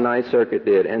affirm what the Ninth Circuit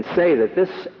did and say that this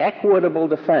equitable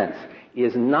defense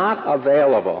is not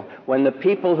available when the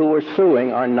people who are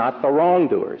suing are not the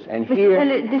wrongdoers. And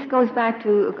here... This goes back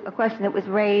to a question that was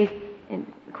raised in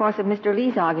the course of Mr.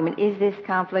 Lee's argument. Is this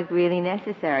conflict really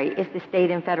necessary? If the state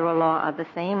and federal law are the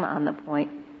same on the point,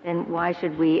 then why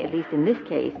should we, at least in this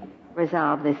case,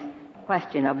 resolve this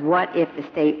question of what if the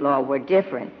state law were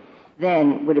different?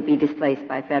 Then would it be displaced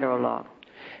by federal law?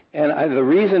 And the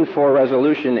reason for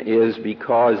resolution is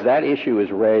because that issue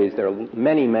is raised. There are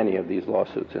many, many of these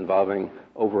lawsuits involving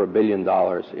over $1 billion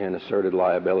in asserted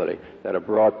liability that are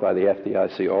brought by the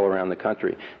FDIC all around the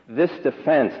country. This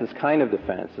defense, this kind of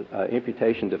defense,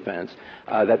 imputation defense,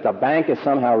 that the bank is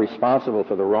somehow responsible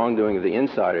for the wrongdoing of the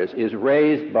insiders is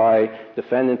raised by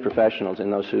defendant professionals in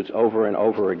those suits over and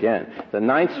over again. The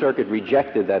Ninth Circuit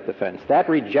rejected that defense. That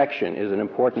rejection is an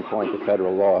important point of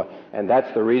federal law, and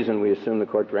that's the reason we assume the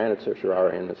court granted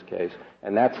certiorari in this case,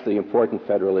 and that's the important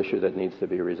federal issue that needs to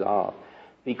be resolved.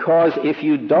 Because if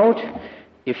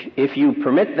you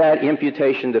permit that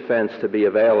imputation defense to be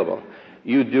available,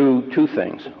 you do two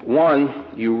things. One,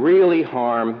 you really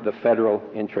harm the federal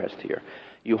interest here.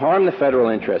 You harm the federal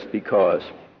interest because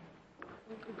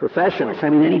professionals... I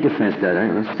mean, any defense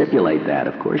does stipulate that.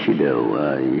 Of course you do.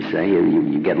 You say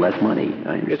you get less money.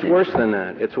 I understand. It's worse than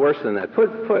that. It's worse than that.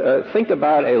 Think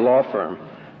about a law firm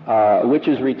which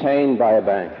is retained by a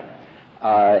bank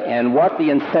and what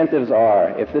the incentives are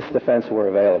if this defense were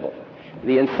available.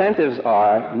 The incentives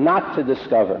are not to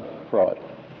discover fraud,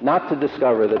 not to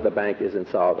discover that the bank is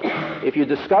insolvent. If you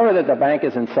discover that the bank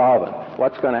is insolvent,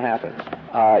 what's going to happen?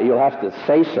 You'll have to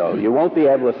say so. You won't be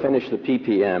able to finish the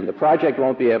PPM. The project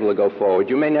won't be able to go forward.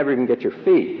 You may never even get your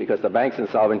fee because the bank's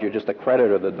insolvent. You're just a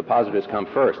creditor. The depositors come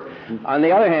first. On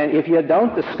the other hand, if you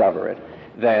don't discover it,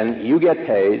 then you get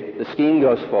paid, the scheme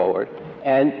goes forward,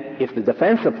 and if the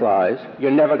defense applies, you're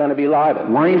never going to be liable.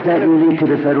 Why is that unique to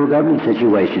the federal government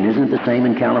situation? Isn't it the same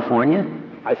in California?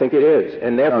 I think it is,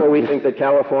 and therefore we think that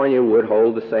California would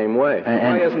hold the same way.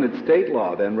 Why isn't it state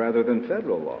law, then, rather than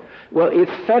federal law? Well,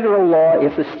 it's federal law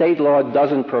if the state law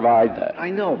doesn't provide that.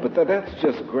 I know, but that's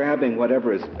just grabbing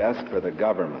whatever is best for the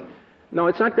government. No,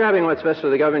 it's not grabbing what's best for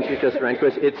the government, Chief Justice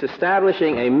Rehnquist. It's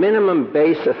establishing a minimum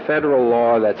base of federal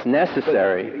law that's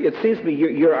necessary. But it seems to me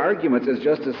your arguments, as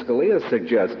Justice Scalia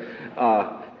suggests,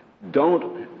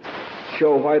 don't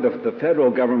show why the federal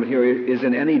government here is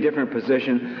in any different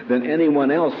position than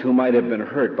anyone else who might have been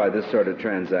hurt by this sort of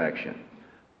transaction.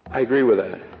 I agree with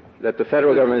that. That the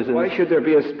federal government is... Why should there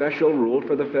be a special rule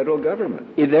for the federal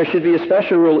government? There should be a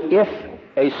special rule if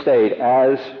a state,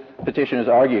 as petitioners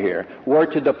argue here, were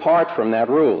to depart from that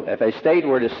rule. If a state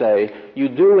were to say, you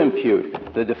do impute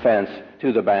the defense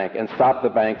to the bank and stop the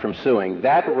bank from suing,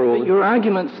 that rule... But your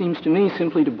argument seems to me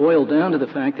simply to boil down to the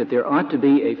fact that there ought to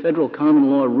be a federal common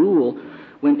law rule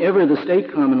whenever the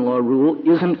state common law rule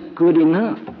isn't good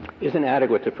enough. Isn't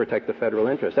adequate to protect the federal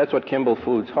interest. That's what Kimball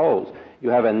Foods holds. You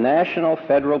have a national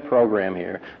federal program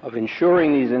here of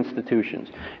insuring these institutions.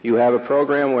 You have a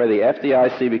program where the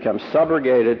FDIC becomes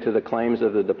subrogated to the claims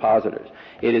of the depositors.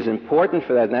 It is important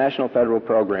for that national federal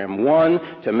program, one,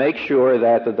 to make sure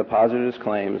that the depositors'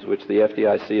 claims, which the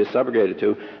FDIC is subrogated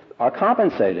to, are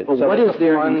compensated. Well, what is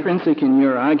there intrinsic in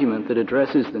your argument that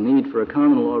addresses the need for a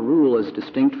common law rule as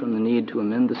distinct from the need to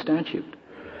amend the statute?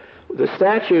 The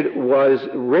statute was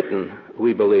written,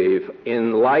 we believe,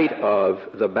 in light of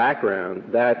the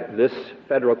background that this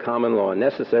federal common law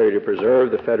necessary to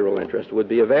preserve the federal interest would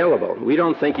be available. We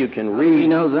don't think you can read... How do we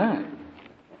know that?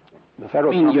 The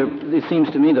federal it seems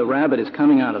to me the rabbit is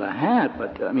coming out of the hat,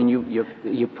 but, I mean,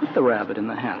 you put the rabbit in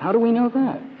the hat. How do we know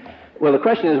that? Well, the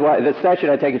question is why... The statute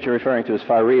I take it you're referring to is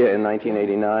FARIA in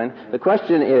 1989. The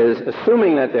question is,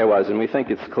 assuming that there was, and we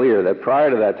think it's clear that prior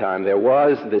to that time there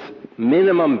was this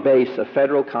minimum base of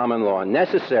federal common law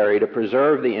necessary to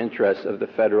preserve the interests of the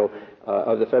federal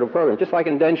program. Just like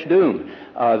in Dench Doom,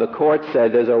 the court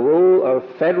said there's a rule of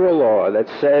federal law that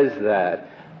says that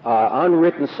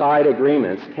unwritten side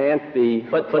agreements can't be...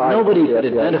 But nobody could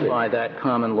identify that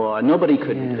common law. Nobody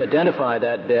could identify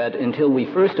that bet until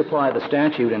we first apply the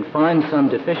statute and find some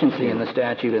deficiency in the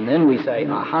statute, and then we say,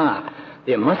 aha,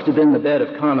 there must have been the bed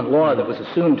of common law that was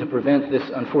assumed to prevent this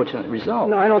unfortunate result.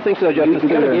 No, I don't think so, Justice.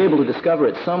 You've got to be able to discover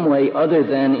it some way other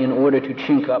than in order to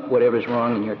chink up whatever's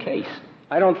wrong in your case.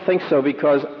 I don't think so,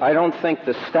 because I don't think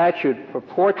the statute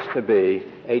purports to be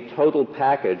a total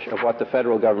package of what the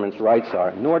federal government's rights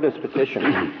are, nor does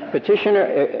Petitioner.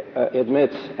 Petitioner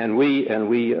admits, and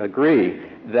we agree,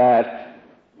 that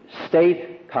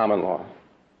state common law,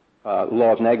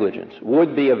 law of negligence,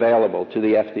 would be available to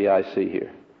the FDIC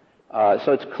here.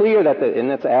 So it's clear that, and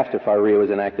that's after FARIA was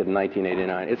enacted in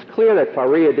 1989, it's clear that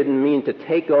FARIA didn't mean to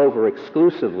take over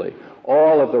exclusively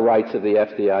all of the rights of the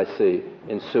FDIC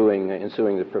in suing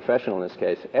the professional in this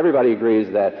case. Everybody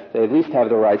agrees that they at least have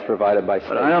the rights provided by state.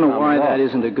 But I don't know why that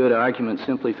isn't a good argument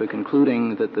simply for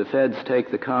concluding that the feds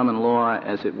take the common law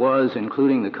as it was,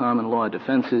 including the common law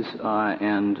defenses,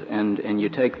 and you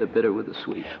take the bitter with the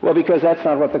sweet. Well, because that's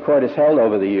not what the court has held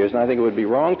over the years, and I think it would be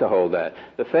wrong to hold that.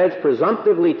 The feds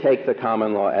presumptively take the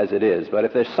common law as it is, but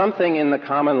if there's something in the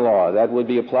common law that would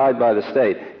be applied by the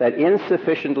state that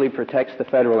insufficiently protects the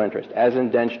federal interest, as in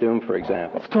Dench Doom, for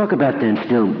example. Let's talk about Dench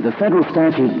Doom. The federal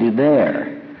statute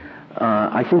there,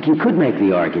 I think you could make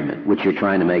the argument, which you're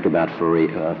trying to make about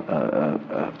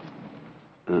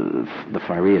the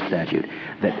FARIA statute,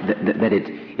 that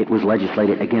it was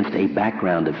legislated against a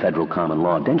background of federal common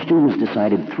law. Dench Doom was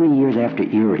decided 3 years after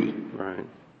Erie. Right.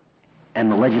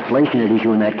 And the legislation at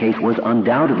issue in that case was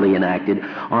undoubtedly enacted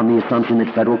on the assumption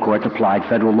that federal courts applied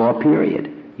federal law, period.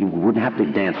 You wouldn't have to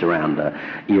dance around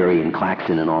Erie and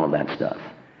Claxon and all of that stuff.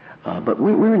 But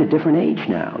we're in a different age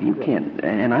now. You can't,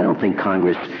 and I don't think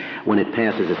Congress, when it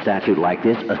passes a statute like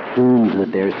this, assumes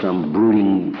that there's some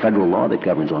brooding federal law that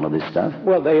governs all of this stuff.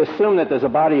 Well, they assume that there's a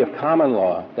body of common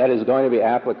law that is going to be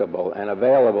applicable and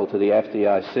available to the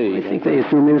FDIC. I think they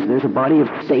assume there's a body of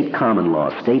state common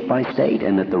law, state by state,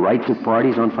 and that the rights of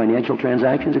parties on financial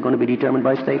transactions are going to be determined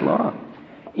by state law.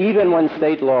 Even when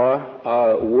state law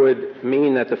would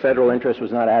mean that the federal interest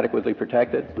was not adequately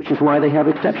protected? Which is why they have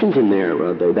exceptions in there.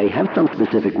 They have some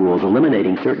specific rules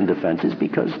eliminating certain defenses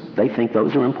because they think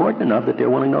those are important enough that they're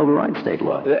willing to override state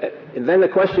law. Then the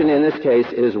question in this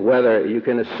case is whether you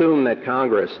can assume that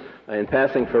Congress, in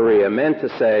passing FARIA, meant to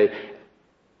say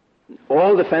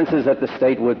all defenses that the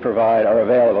state would provide are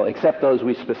available, except those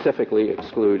we specifically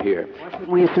exclude here. Why shouldn't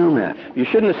we assume that? You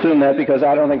shouldn't assume that because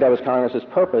I don't think that was Congress's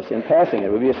purpose in passing it.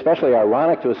 It would be especially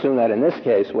ironic to assume that in this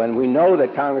case when we know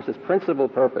that Congress's principal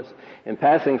purpose in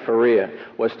passing FARIA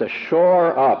was to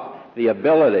shore up the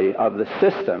ability of the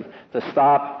system to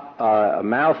stop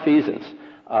malfeasance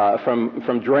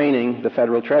from draining the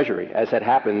federal treasury, as had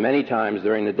happened many times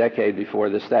during the decade before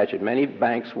this statute. Many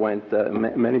banks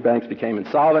became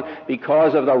insolvent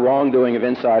because of the wrongdoing of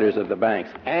insiders of the banks,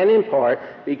 and in part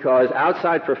because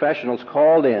outside professionals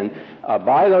called in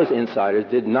by those insiders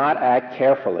did not act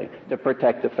carefully to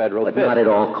protect the federal But fisc. not at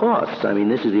all costs. I mean,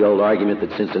 this is the old argument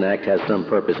that since an act has some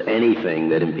purpose, anything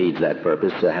that impedes that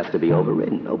purpose has to be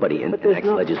overridden. Nobody enacts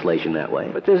legislation that way.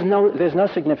 But there's no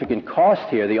significant cost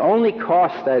here. The only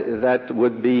cost that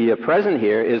would be present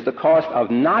here is the cost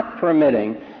of not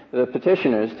permitting the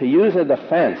petitioners to use a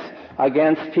defense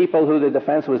against people who the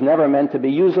defense was never meant to be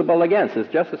usable against. As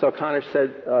Justice O'Connor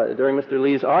said during Mr.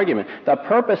 Lee's argument, the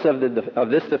purpose of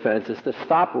this defense is to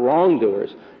stop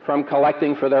wrongdoers from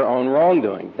collecting for their own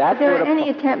wrongdoing. Was there any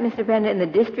attempt, Mr. Bender, in the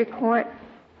district court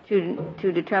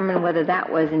to determine whether that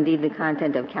was indeed the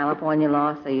content of California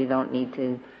law, so you don't need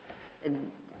to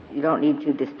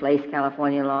displace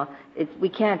California law? We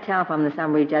can't tell from the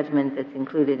summary judgment that's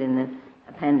included in the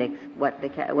appendix what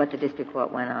the district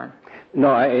court went on.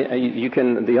 No, you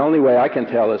can. The only way I can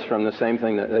tell is from the same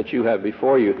thing that you have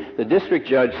before you. The district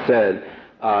judge said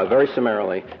very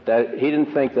summarily that he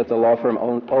didn't think that the law firm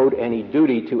owed any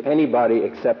duty to anybody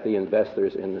except the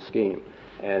investors in the scheme.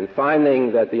 And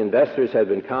finding that the investors had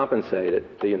been compensated,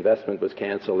 the investment was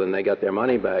canceled and they got their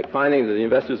money back. Finding that the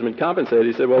investors had been compensated,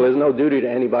 he said, well, there's no duty to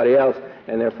anybody else,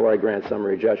 and therefore I grant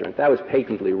summary judgment. That was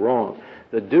patently wrong.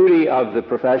 The duty of the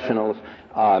professionals,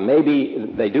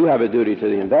 maybe they do have a duty to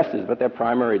the investors, but their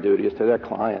primary duty is to their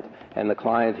client, and the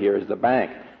client here is the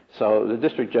bank. So the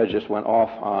district judge just went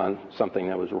off on something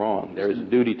that was wrong. There is a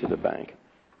duty to the bank.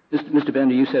 Mr.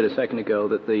 Bender, you said a second ago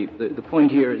that the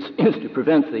point here is to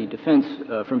prevent the defense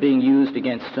from being used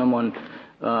against someone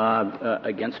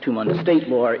against whom under state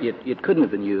law it couldn't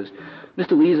have been used.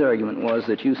 Mr. Lee's argument was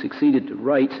that you succeeded to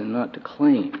rights and not to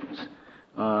claims.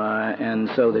 And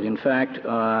so that, in fact,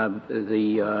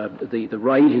 the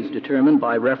right is determined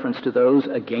by reference to those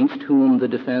against whom the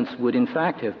defense would, in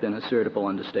fact, have been assertable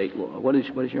under state law. What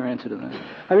is your answer to that?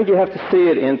 I think you have to see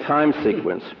it in time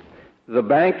sequence. The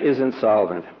bank is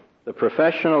insolvent. The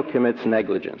professional commits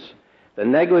negligence. The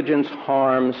negligence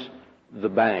harms the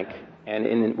bank.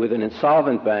 And with an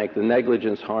insolvent bank, the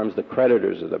negligence harms the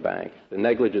creditors of the bank. The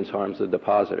negligence harms the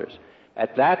depositors.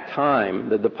 At that time,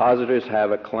 the depositors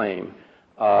have a claim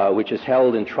which is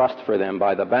held in trust for them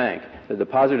by the bank. The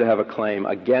depositor have a claim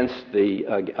against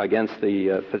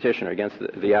the petitioner, against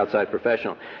the outside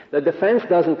professional. The defense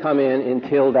doesn't come in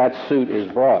until that suit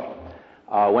is brought.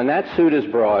 When that suit is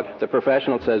brought, the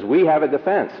professional says, we have a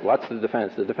defense. What's the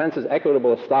defense? The defense is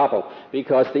equitable estoppel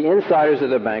because the insiders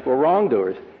of the bank were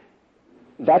wrongdoers.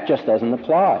 That just doesn't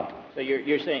apply. So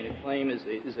you're saying the claim is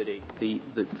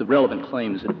that the relevant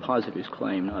claim is a depositor's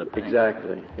claim, not a bank.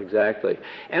 Exactly.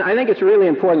 And I think it's really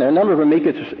important. There are a number of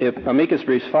amicus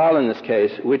briefs filed in this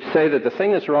case which say that the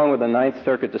thing that's wrong with the Ninth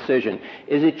Circuit decision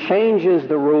is it changes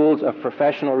the rules of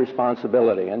professional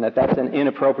responsibility, and that's an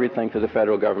inappropriate thing for the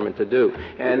federal government to do.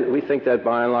 And we think that,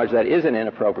 by and large, that is an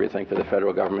inappropriate thing for the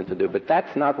federal government to do. But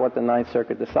that's not what the Ninth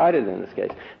Circuit decided in this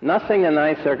case. Nothing the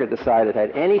Ninth Circuit decided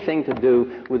had anything to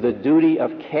do with the duty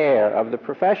of care of the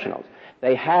professionals.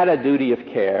 They had a duty of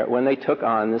care when they took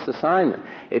on this assignment.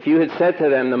 If you had said to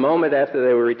them the moment after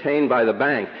they were retained by the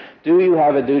bank, do you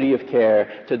have a duty of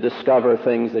care to discover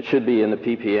things that should be in the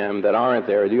PPM that aren't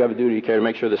there, or do you have a duty of care to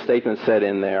make sure the statements said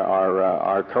in there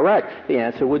are correct? The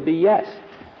answer would be yes.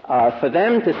 For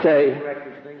them to say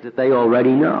that they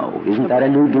already know, isn't that a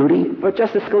new duty? But,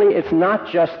 Justice Scalia, it's not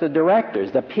just the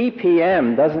directors. The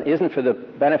PPM isn't for the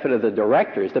benefit of the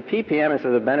directors. The PPM is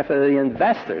for the benefit of the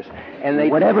investors.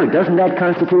 And whatever, doesn't that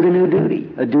constitute a new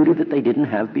duty? A duty that they didn't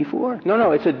have before?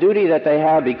 No, it's a duty that they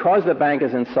have because the bank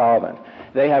is insolvent.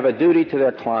 They have a duty to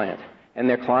their client, and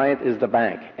their client is the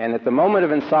bank. And at the moment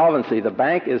of insolvency, the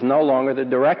bank is no longer the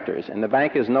directors, and the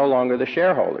bank is no longer the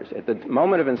shareholders. At the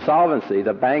moment of insolvency,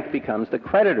 the bank becomes the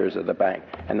creditors of the bank,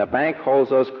 and the bank holds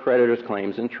those creditors'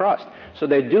 claims in trust. So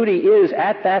their duty is,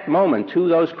 at that moment, to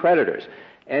those creditors.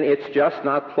 And it's just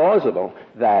not plausible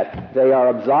that they are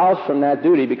absolved from that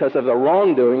duty because of the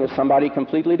wrongdoing of somebody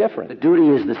completely different. The duty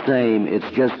is the same. It's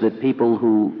just that people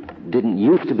who didn't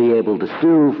used to be able to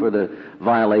sue for the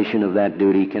violation of that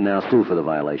duty can now sue for the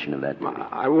violation of that duty.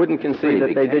 I wouldn't concede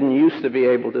that they didn't used to be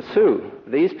able to sue.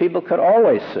 These people could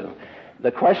always sue.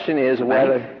 The question is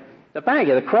whether... The bank,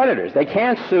 the creditors. They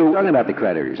can't sue... I'm talking about the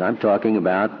creditors. I'm talking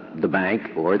about the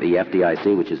bank or the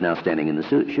FDIC, which is now standing in the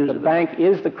shoes of the bank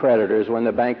is the creditors when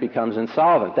the bank becomes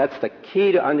insolvent. That's the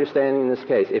key to understanding this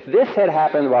case. If this had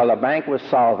happened while the bank was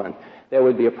solvent, there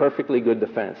would be a perfectly good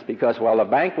defense, because while the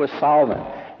bank was solvent,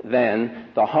 then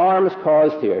the harms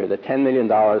caused here, the $10 million,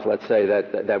 let's say,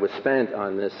 that was spent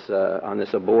on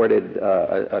this aborted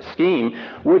scheme,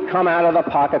 would come out of the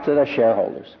pockets of the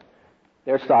shareholders.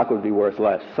 their stock would be worth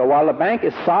less. So while the bank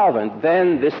is solvent,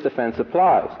 then this defense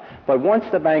applies. But once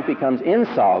the bank becomes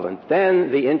insolvent,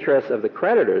 then the interests of the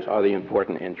creditors are the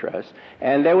important interests.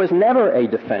 And there was never a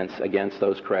defense against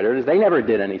those creditors. They never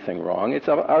did anything wrong. It's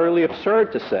utterly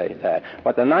absurd to say that.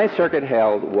 What the Ninth Circuit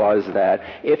held was that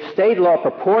if state law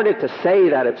purported to say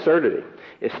that absurdity,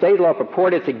 if state law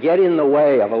purported to get in the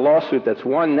way of a lawsuit that's,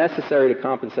 one, necessary to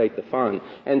compensate the fund,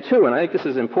 and two, and I think this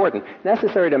is important,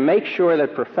 necessary to make sure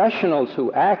that professionals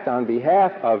who act on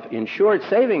behalf of insured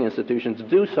saving institutions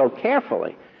do so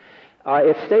carefully,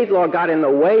 if state law got in the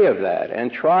way of that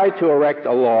and tried to erect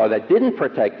a law that didn't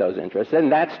protect those interests, then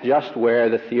that's just where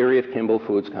the theory of Kimball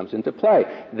Foods comes into play.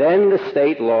 Then the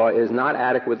state law is not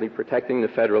adequately protecting the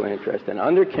federal interest, and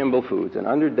under Kimball Foods and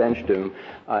under Dench-Doom,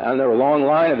 under a long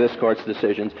line of this Court's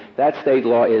decisions, that state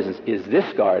law is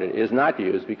discarded, is not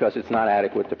used because it's not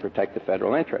adequate to protect the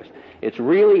federal interest. It's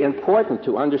really important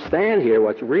to understand here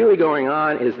what's really going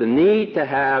on is the need to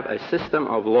have a system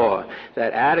of law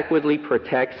that adequately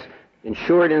protects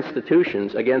insured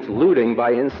institutions against looting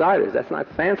by insiders. That's not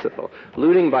fanciful.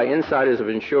 Looting by insiders of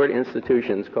insured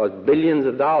institutions costs billions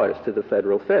of dollars to the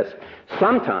federal fisc.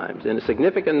 Sometimes, in a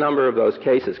significant number of those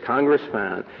cases, Congress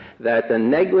found that the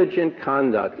negligent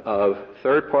conduct of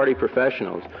third-party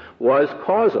professionals was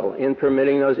causal in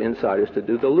permitting those insiders to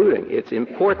do the looting. It's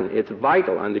important. It's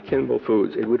vital under Kimball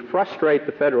Foods. It would frustrate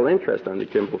the federal interest under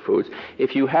Kimball Foods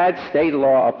if you had state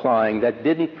law applying that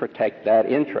didn't protect that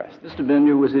interest. Mr.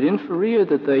 Bender, was it in FERIA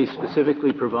that they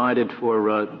specifically provided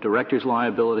for director's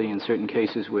liability in certain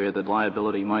cases where the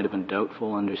liability might have been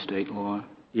doubtful under state law?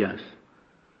 Yes.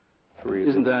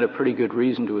 Isn't that a pretty good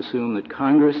reason to assume that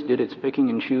Congress did its picking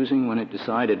and choosing when it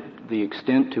decided the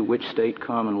extent to which state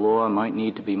common law might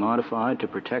need to be modified to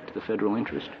protect the federal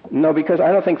interest? No, because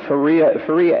I don't think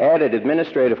FERIA added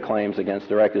administrative claims against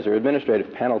directors or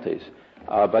administrative penalties.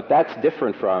 But that's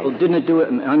different from... Well, didn't it do it,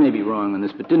 and I may be wrong on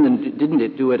this, but didn't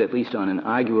it do it at least on an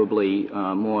arguably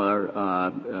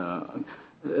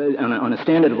on a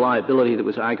standard of liability that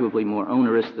was arguably more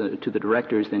onerous to the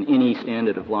directors than any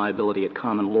standard of liability at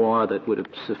common law that would have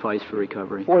sufficed for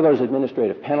recovery? For those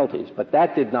administrative penalties, but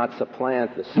that did not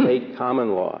supplant the state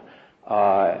common law,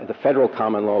 the federal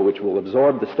common law, which will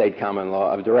absorb the state common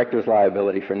law of directors'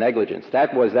 liability for negligence.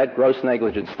 That gross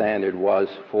negligence standard was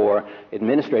for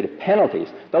administrative penalties.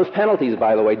 Those penalties,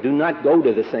 by the way, do not go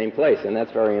to the same place, and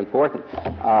that's very important.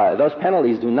 Those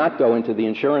penalties do not go into the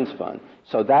insurance fund.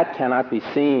 So that cannot be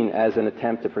seen as an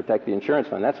attempt to protect the insurance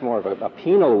fund. That's more of a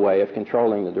penal way of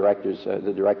controlling the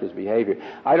director's behavior.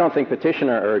 I don't think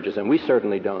petitioner urges, and we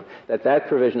certainly don't, that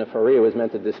provision of FERIA was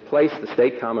meant to displace the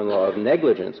state common law of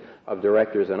negligence of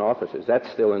directors and officers. That's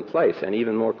still in place, and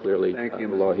even more clearly, Thank you,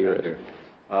 the law here is.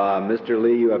 Mr.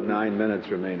 Lee, you have 9 minutes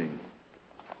remaining.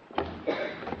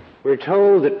 We're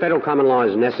told that federal common law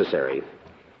is necessary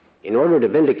in order to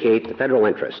vindicate the federal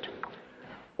interest.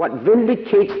 What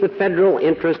vindicates the federal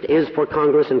interest is for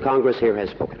Congress, and Congress here has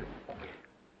spoken.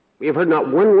 We have heard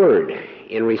not one word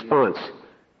in response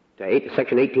to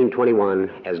Section 1821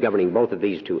 as governing both of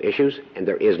these two issues, and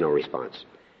there is no response.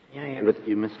 Yeah, I ask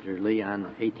you, Mr. Lee, on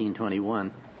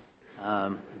 1821,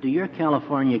 do your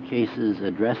California cases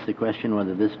address the question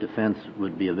whether this defense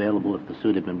would be available if the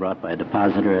suit had been brought by a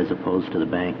depositor as opposed to the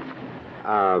bank?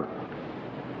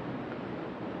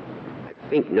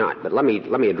 I think not, but let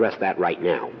me address that right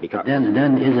now. Because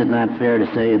then is it not fair to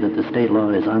say that the state law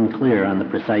is unclear on the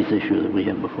precise issue that we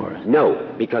have before us?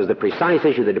 No, because the precise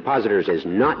issue of the depositors is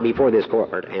not before this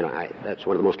court, and that's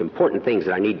one of the most important things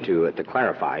that I need to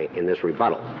clarify in this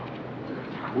rebuttal.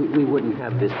 We wouldn't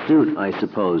have this suit, I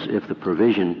suppose, if the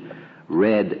provision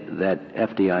read that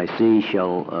FDIC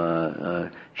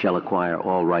shall acquire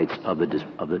all rights of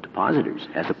the depositors,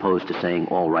 as opposed to saying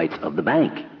all rights of the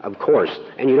bank. Of course,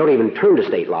 and you don't even turn to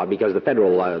state law because the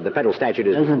federal statute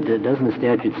is... Doesn't the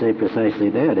statute say precisely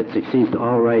that? It succeeds to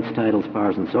all rights, titles,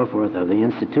 powers, and so forth of the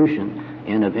institution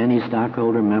and of any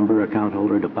stockholder, member, account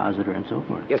holder, depositor, and so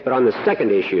forth. Yes, but on the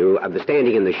second issue of the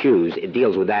standing in the shoes, it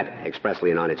deals with that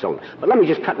expressly and on its own. But let me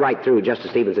just cut right through,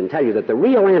 Justice Stevens, and tell you that the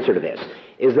real answer to this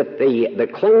is that the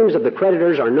claims of the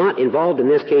creditors are not involved in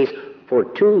this case for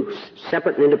two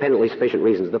separate and independently sufficient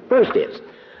reasons. The first is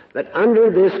that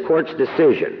under this court's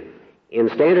decision in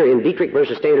Dietrich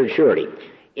versus Standard Surety,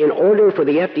 in order for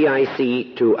the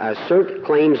FDIC to assert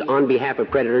claims on behalf of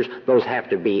creditors, those have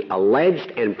to be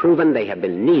alleged and proven. They have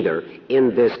been neither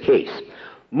in this case.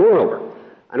 Moreover,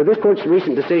 under this court's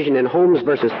recent decision in Holmes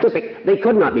versus Stipik, they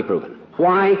could not be proven.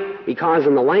 Why? Because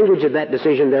in the language of that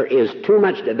decision, there is too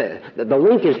much, the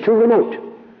link is too remote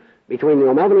between the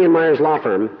O'Melveny and Myers law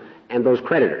firm and those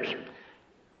creditors.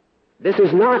 This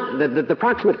is not, the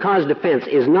proximate cause defense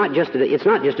is not just it's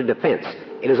not just a defense.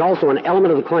 It is also an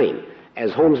element of the claim,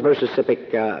 as Holmes versus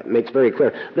Sippick makes very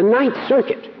clear. The Ninth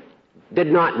Circuit did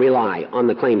not rely on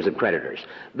the claims of creditors.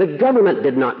 The government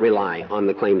did not rely on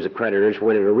the claims of creditors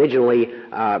when it originally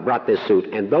brought this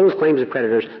suit, and those claims of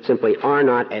creditors simply are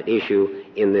not at issue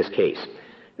in this case.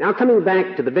 Now, coming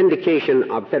back to the vindication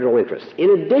of federal interests,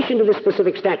 in addition to the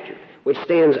specific statute, which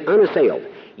stands unassailed,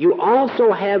 you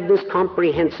also have this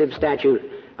comprehensive statute,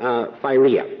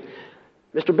 FIREA.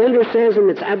 Mr. Bender says, and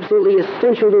it's absolutely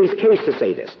essential to his case to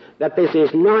say this, that this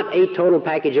is not a total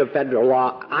package of federal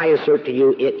law. I assert to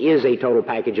you it is a total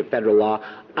package of federal law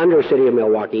under City of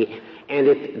Milwaukee, and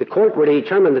if the court were to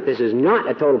determine that this is not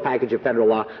a total package of federal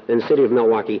law, then the City of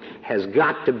Milwaukee has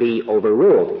got to be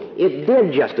overruled. It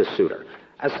did, Justice Souter,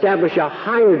 establish a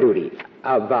higher duty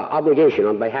of obligation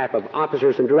on behalf of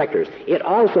officers and directors. It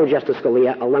also, Justice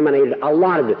Scalia, eliminated a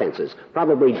lot of defenses,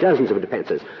 probably dozens of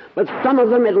defenses, but some of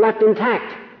them it left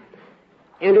intact.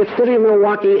 And if City of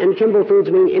Milwaukee and Kimball Foods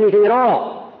mean anything at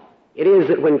all, it is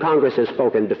that when Congress has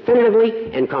spoken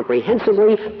definitively and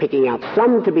comprehensively, picking out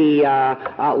some to be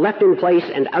left in place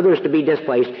and others to be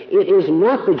displaced, it is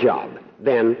not the job,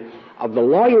 then, of the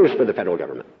lawyers for the federal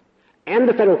government and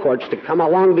the federal courts to come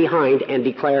along behind and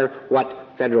declare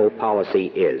what federal policy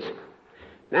is.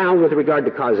 Now, with regard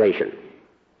to causation,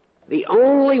 the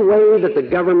only way that the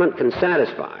government can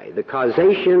satisfy the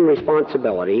causation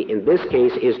responsibility in this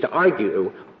case is to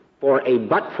argue for a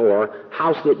but-for,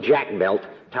 house-that-Jack-built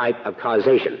type of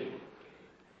causation.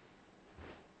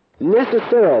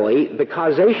 Necessarily, the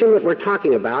causation that we're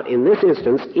talking about in this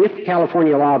instance, if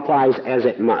California law applies as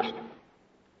it must,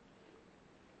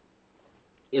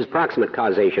 is proximate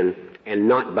causation and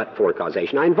not but-for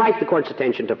causation. I invite the Court's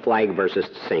attention to Flagg versus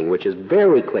Singh, which is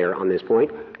very clear on this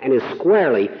point and is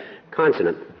squarely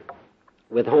consonant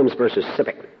with Holmes versus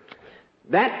Sippick.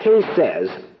 That case says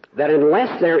that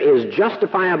unless there is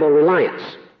justifiable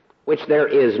reliance, which there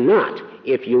is not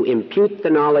if you impute the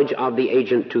knowledge of the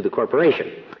agent to the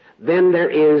corporation, then there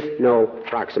is no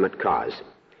proximate cause.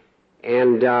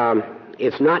 And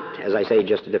it's not, as I say,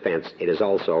 just a defense. It is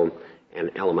also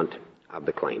an element of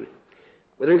the claim.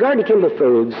 With regard to Kimball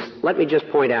Foods, let me just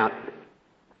point out,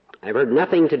 I've heard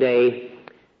nothing today,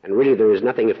 and really there is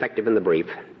nothing effective in the brief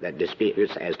that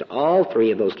disputes as to all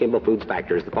three of those Kimball Foods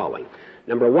factors the following.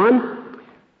 Number one,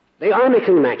 they are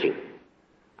mixing and matching.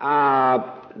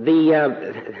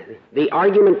 The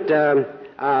argument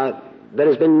that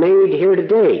has been made here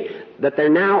today, that they're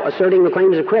now asserting the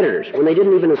claims of creditors when they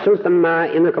didn't even assert them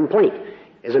in their complaint,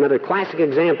 is another classic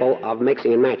example of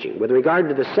mixing and matching. With regard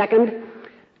to the second,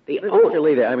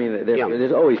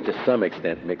 there's always to some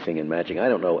extent mixing and matching. I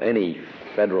don't know any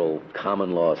federal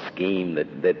common law scheme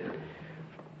that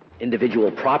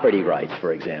individual property rights,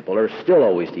 for example, are still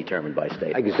always determined by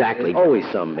state. Exactly. There's always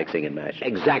some mixing and matching.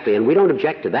 Exactly, and we don't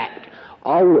object to that.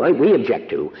 All we object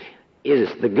to is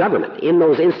the government, in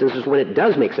those instances when it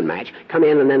does mix and match, come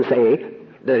in and then say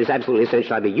that it's absolutely essential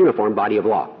to have a uniform body of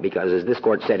law, because as this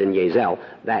court said in Yezel,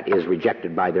 that is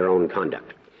rejected by their own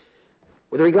conduct.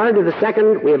 With regard to the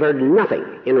second, we have heard nothing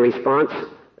in response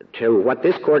to what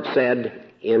this court said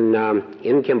in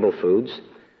Kimball Foods,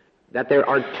 that there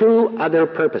are two other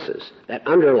purposes that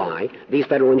underlie these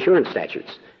federal insurance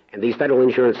statutes. And these federal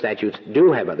insurance statutes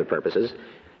do have other purposes.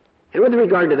 And with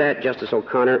regard to that, Justice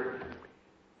O'Connor,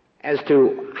 as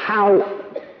to how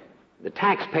the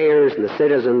taxpayers and the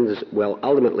citizens will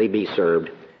ultimately be served,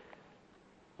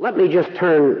 let me just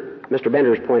turn Mr.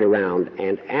 Bender's point around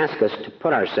and ask us to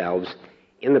put ourselves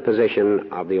in the position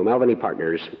of the O'Melveny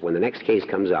partners when the next case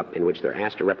comes up in which they're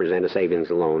asked to represent a savings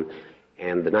loan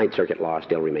and the Ninth Circuit law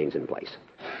still remains in place.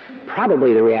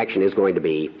 Probably the reaction is going to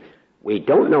be, we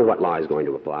don't know what law is going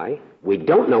to apply. We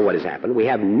don't know what has happened. We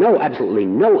have absolutely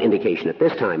no indication at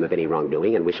this time of any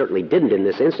wrongdoing, and we certainly didn't in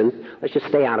this instance. Let's just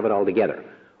stay out of it altogether.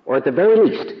 Or at the very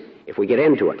least, if we get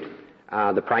into it,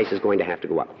 the price is going to have to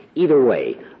go up. Either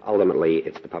way, ultimately,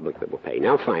 it's the public that will pay.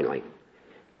 Now, finally,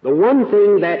 the one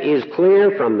thing that is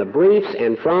clear from the briefs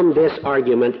and from this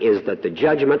argument is that the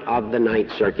judgment of the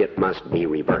Ninth Circuit must be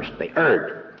reversed. They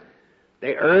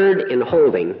erred in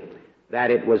holding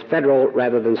that it was federal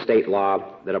rather than state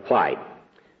law that applied.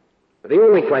 The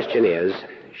only question is,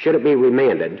 should it be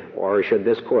remanded, or should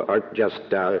this court just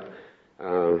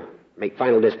make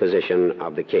final disposition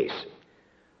of the case?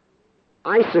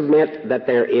 I submit that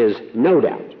there is no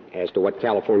doubt as to what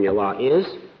California law is,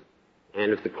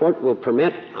 and if the court will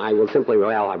permit, I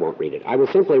won't read it. I will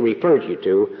simply refer you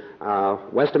to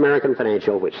West American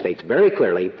Financial, which states very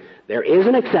clearly there is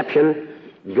an exception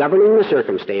governing the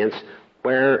circumstance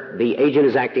where the agent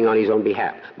is acting on his own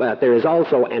behalf. But there is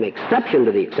also an exception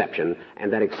to the exception,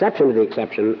 and that exception to the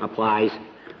exception applies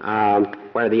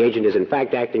where the agent is in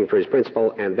fact acting for his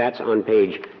principal, and that's on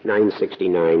page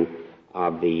 969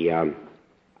 of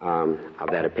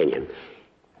that opinion.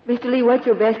 Mr. Lee, what's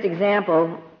your best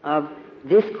example of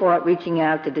this court reaching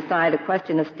out to decide a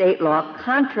question of state law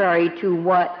contrary to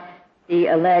what the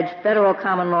alleged federal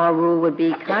common law rule would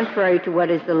be, contrary to what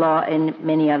is the law in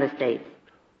many other states?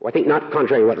 Well, I think not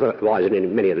contrary to what the law is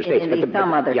in many other states. In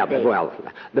some other states. Well,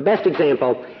 the best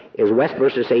example is West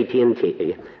versus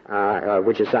AT&T,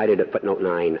 which is cited at footnote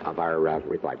 9 of our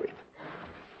reply brief.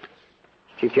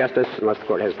 Chief Justice, unless the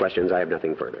court has questions, I have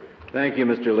nothing further. Thank you,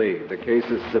 Mr. Lee. The case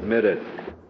is submitted.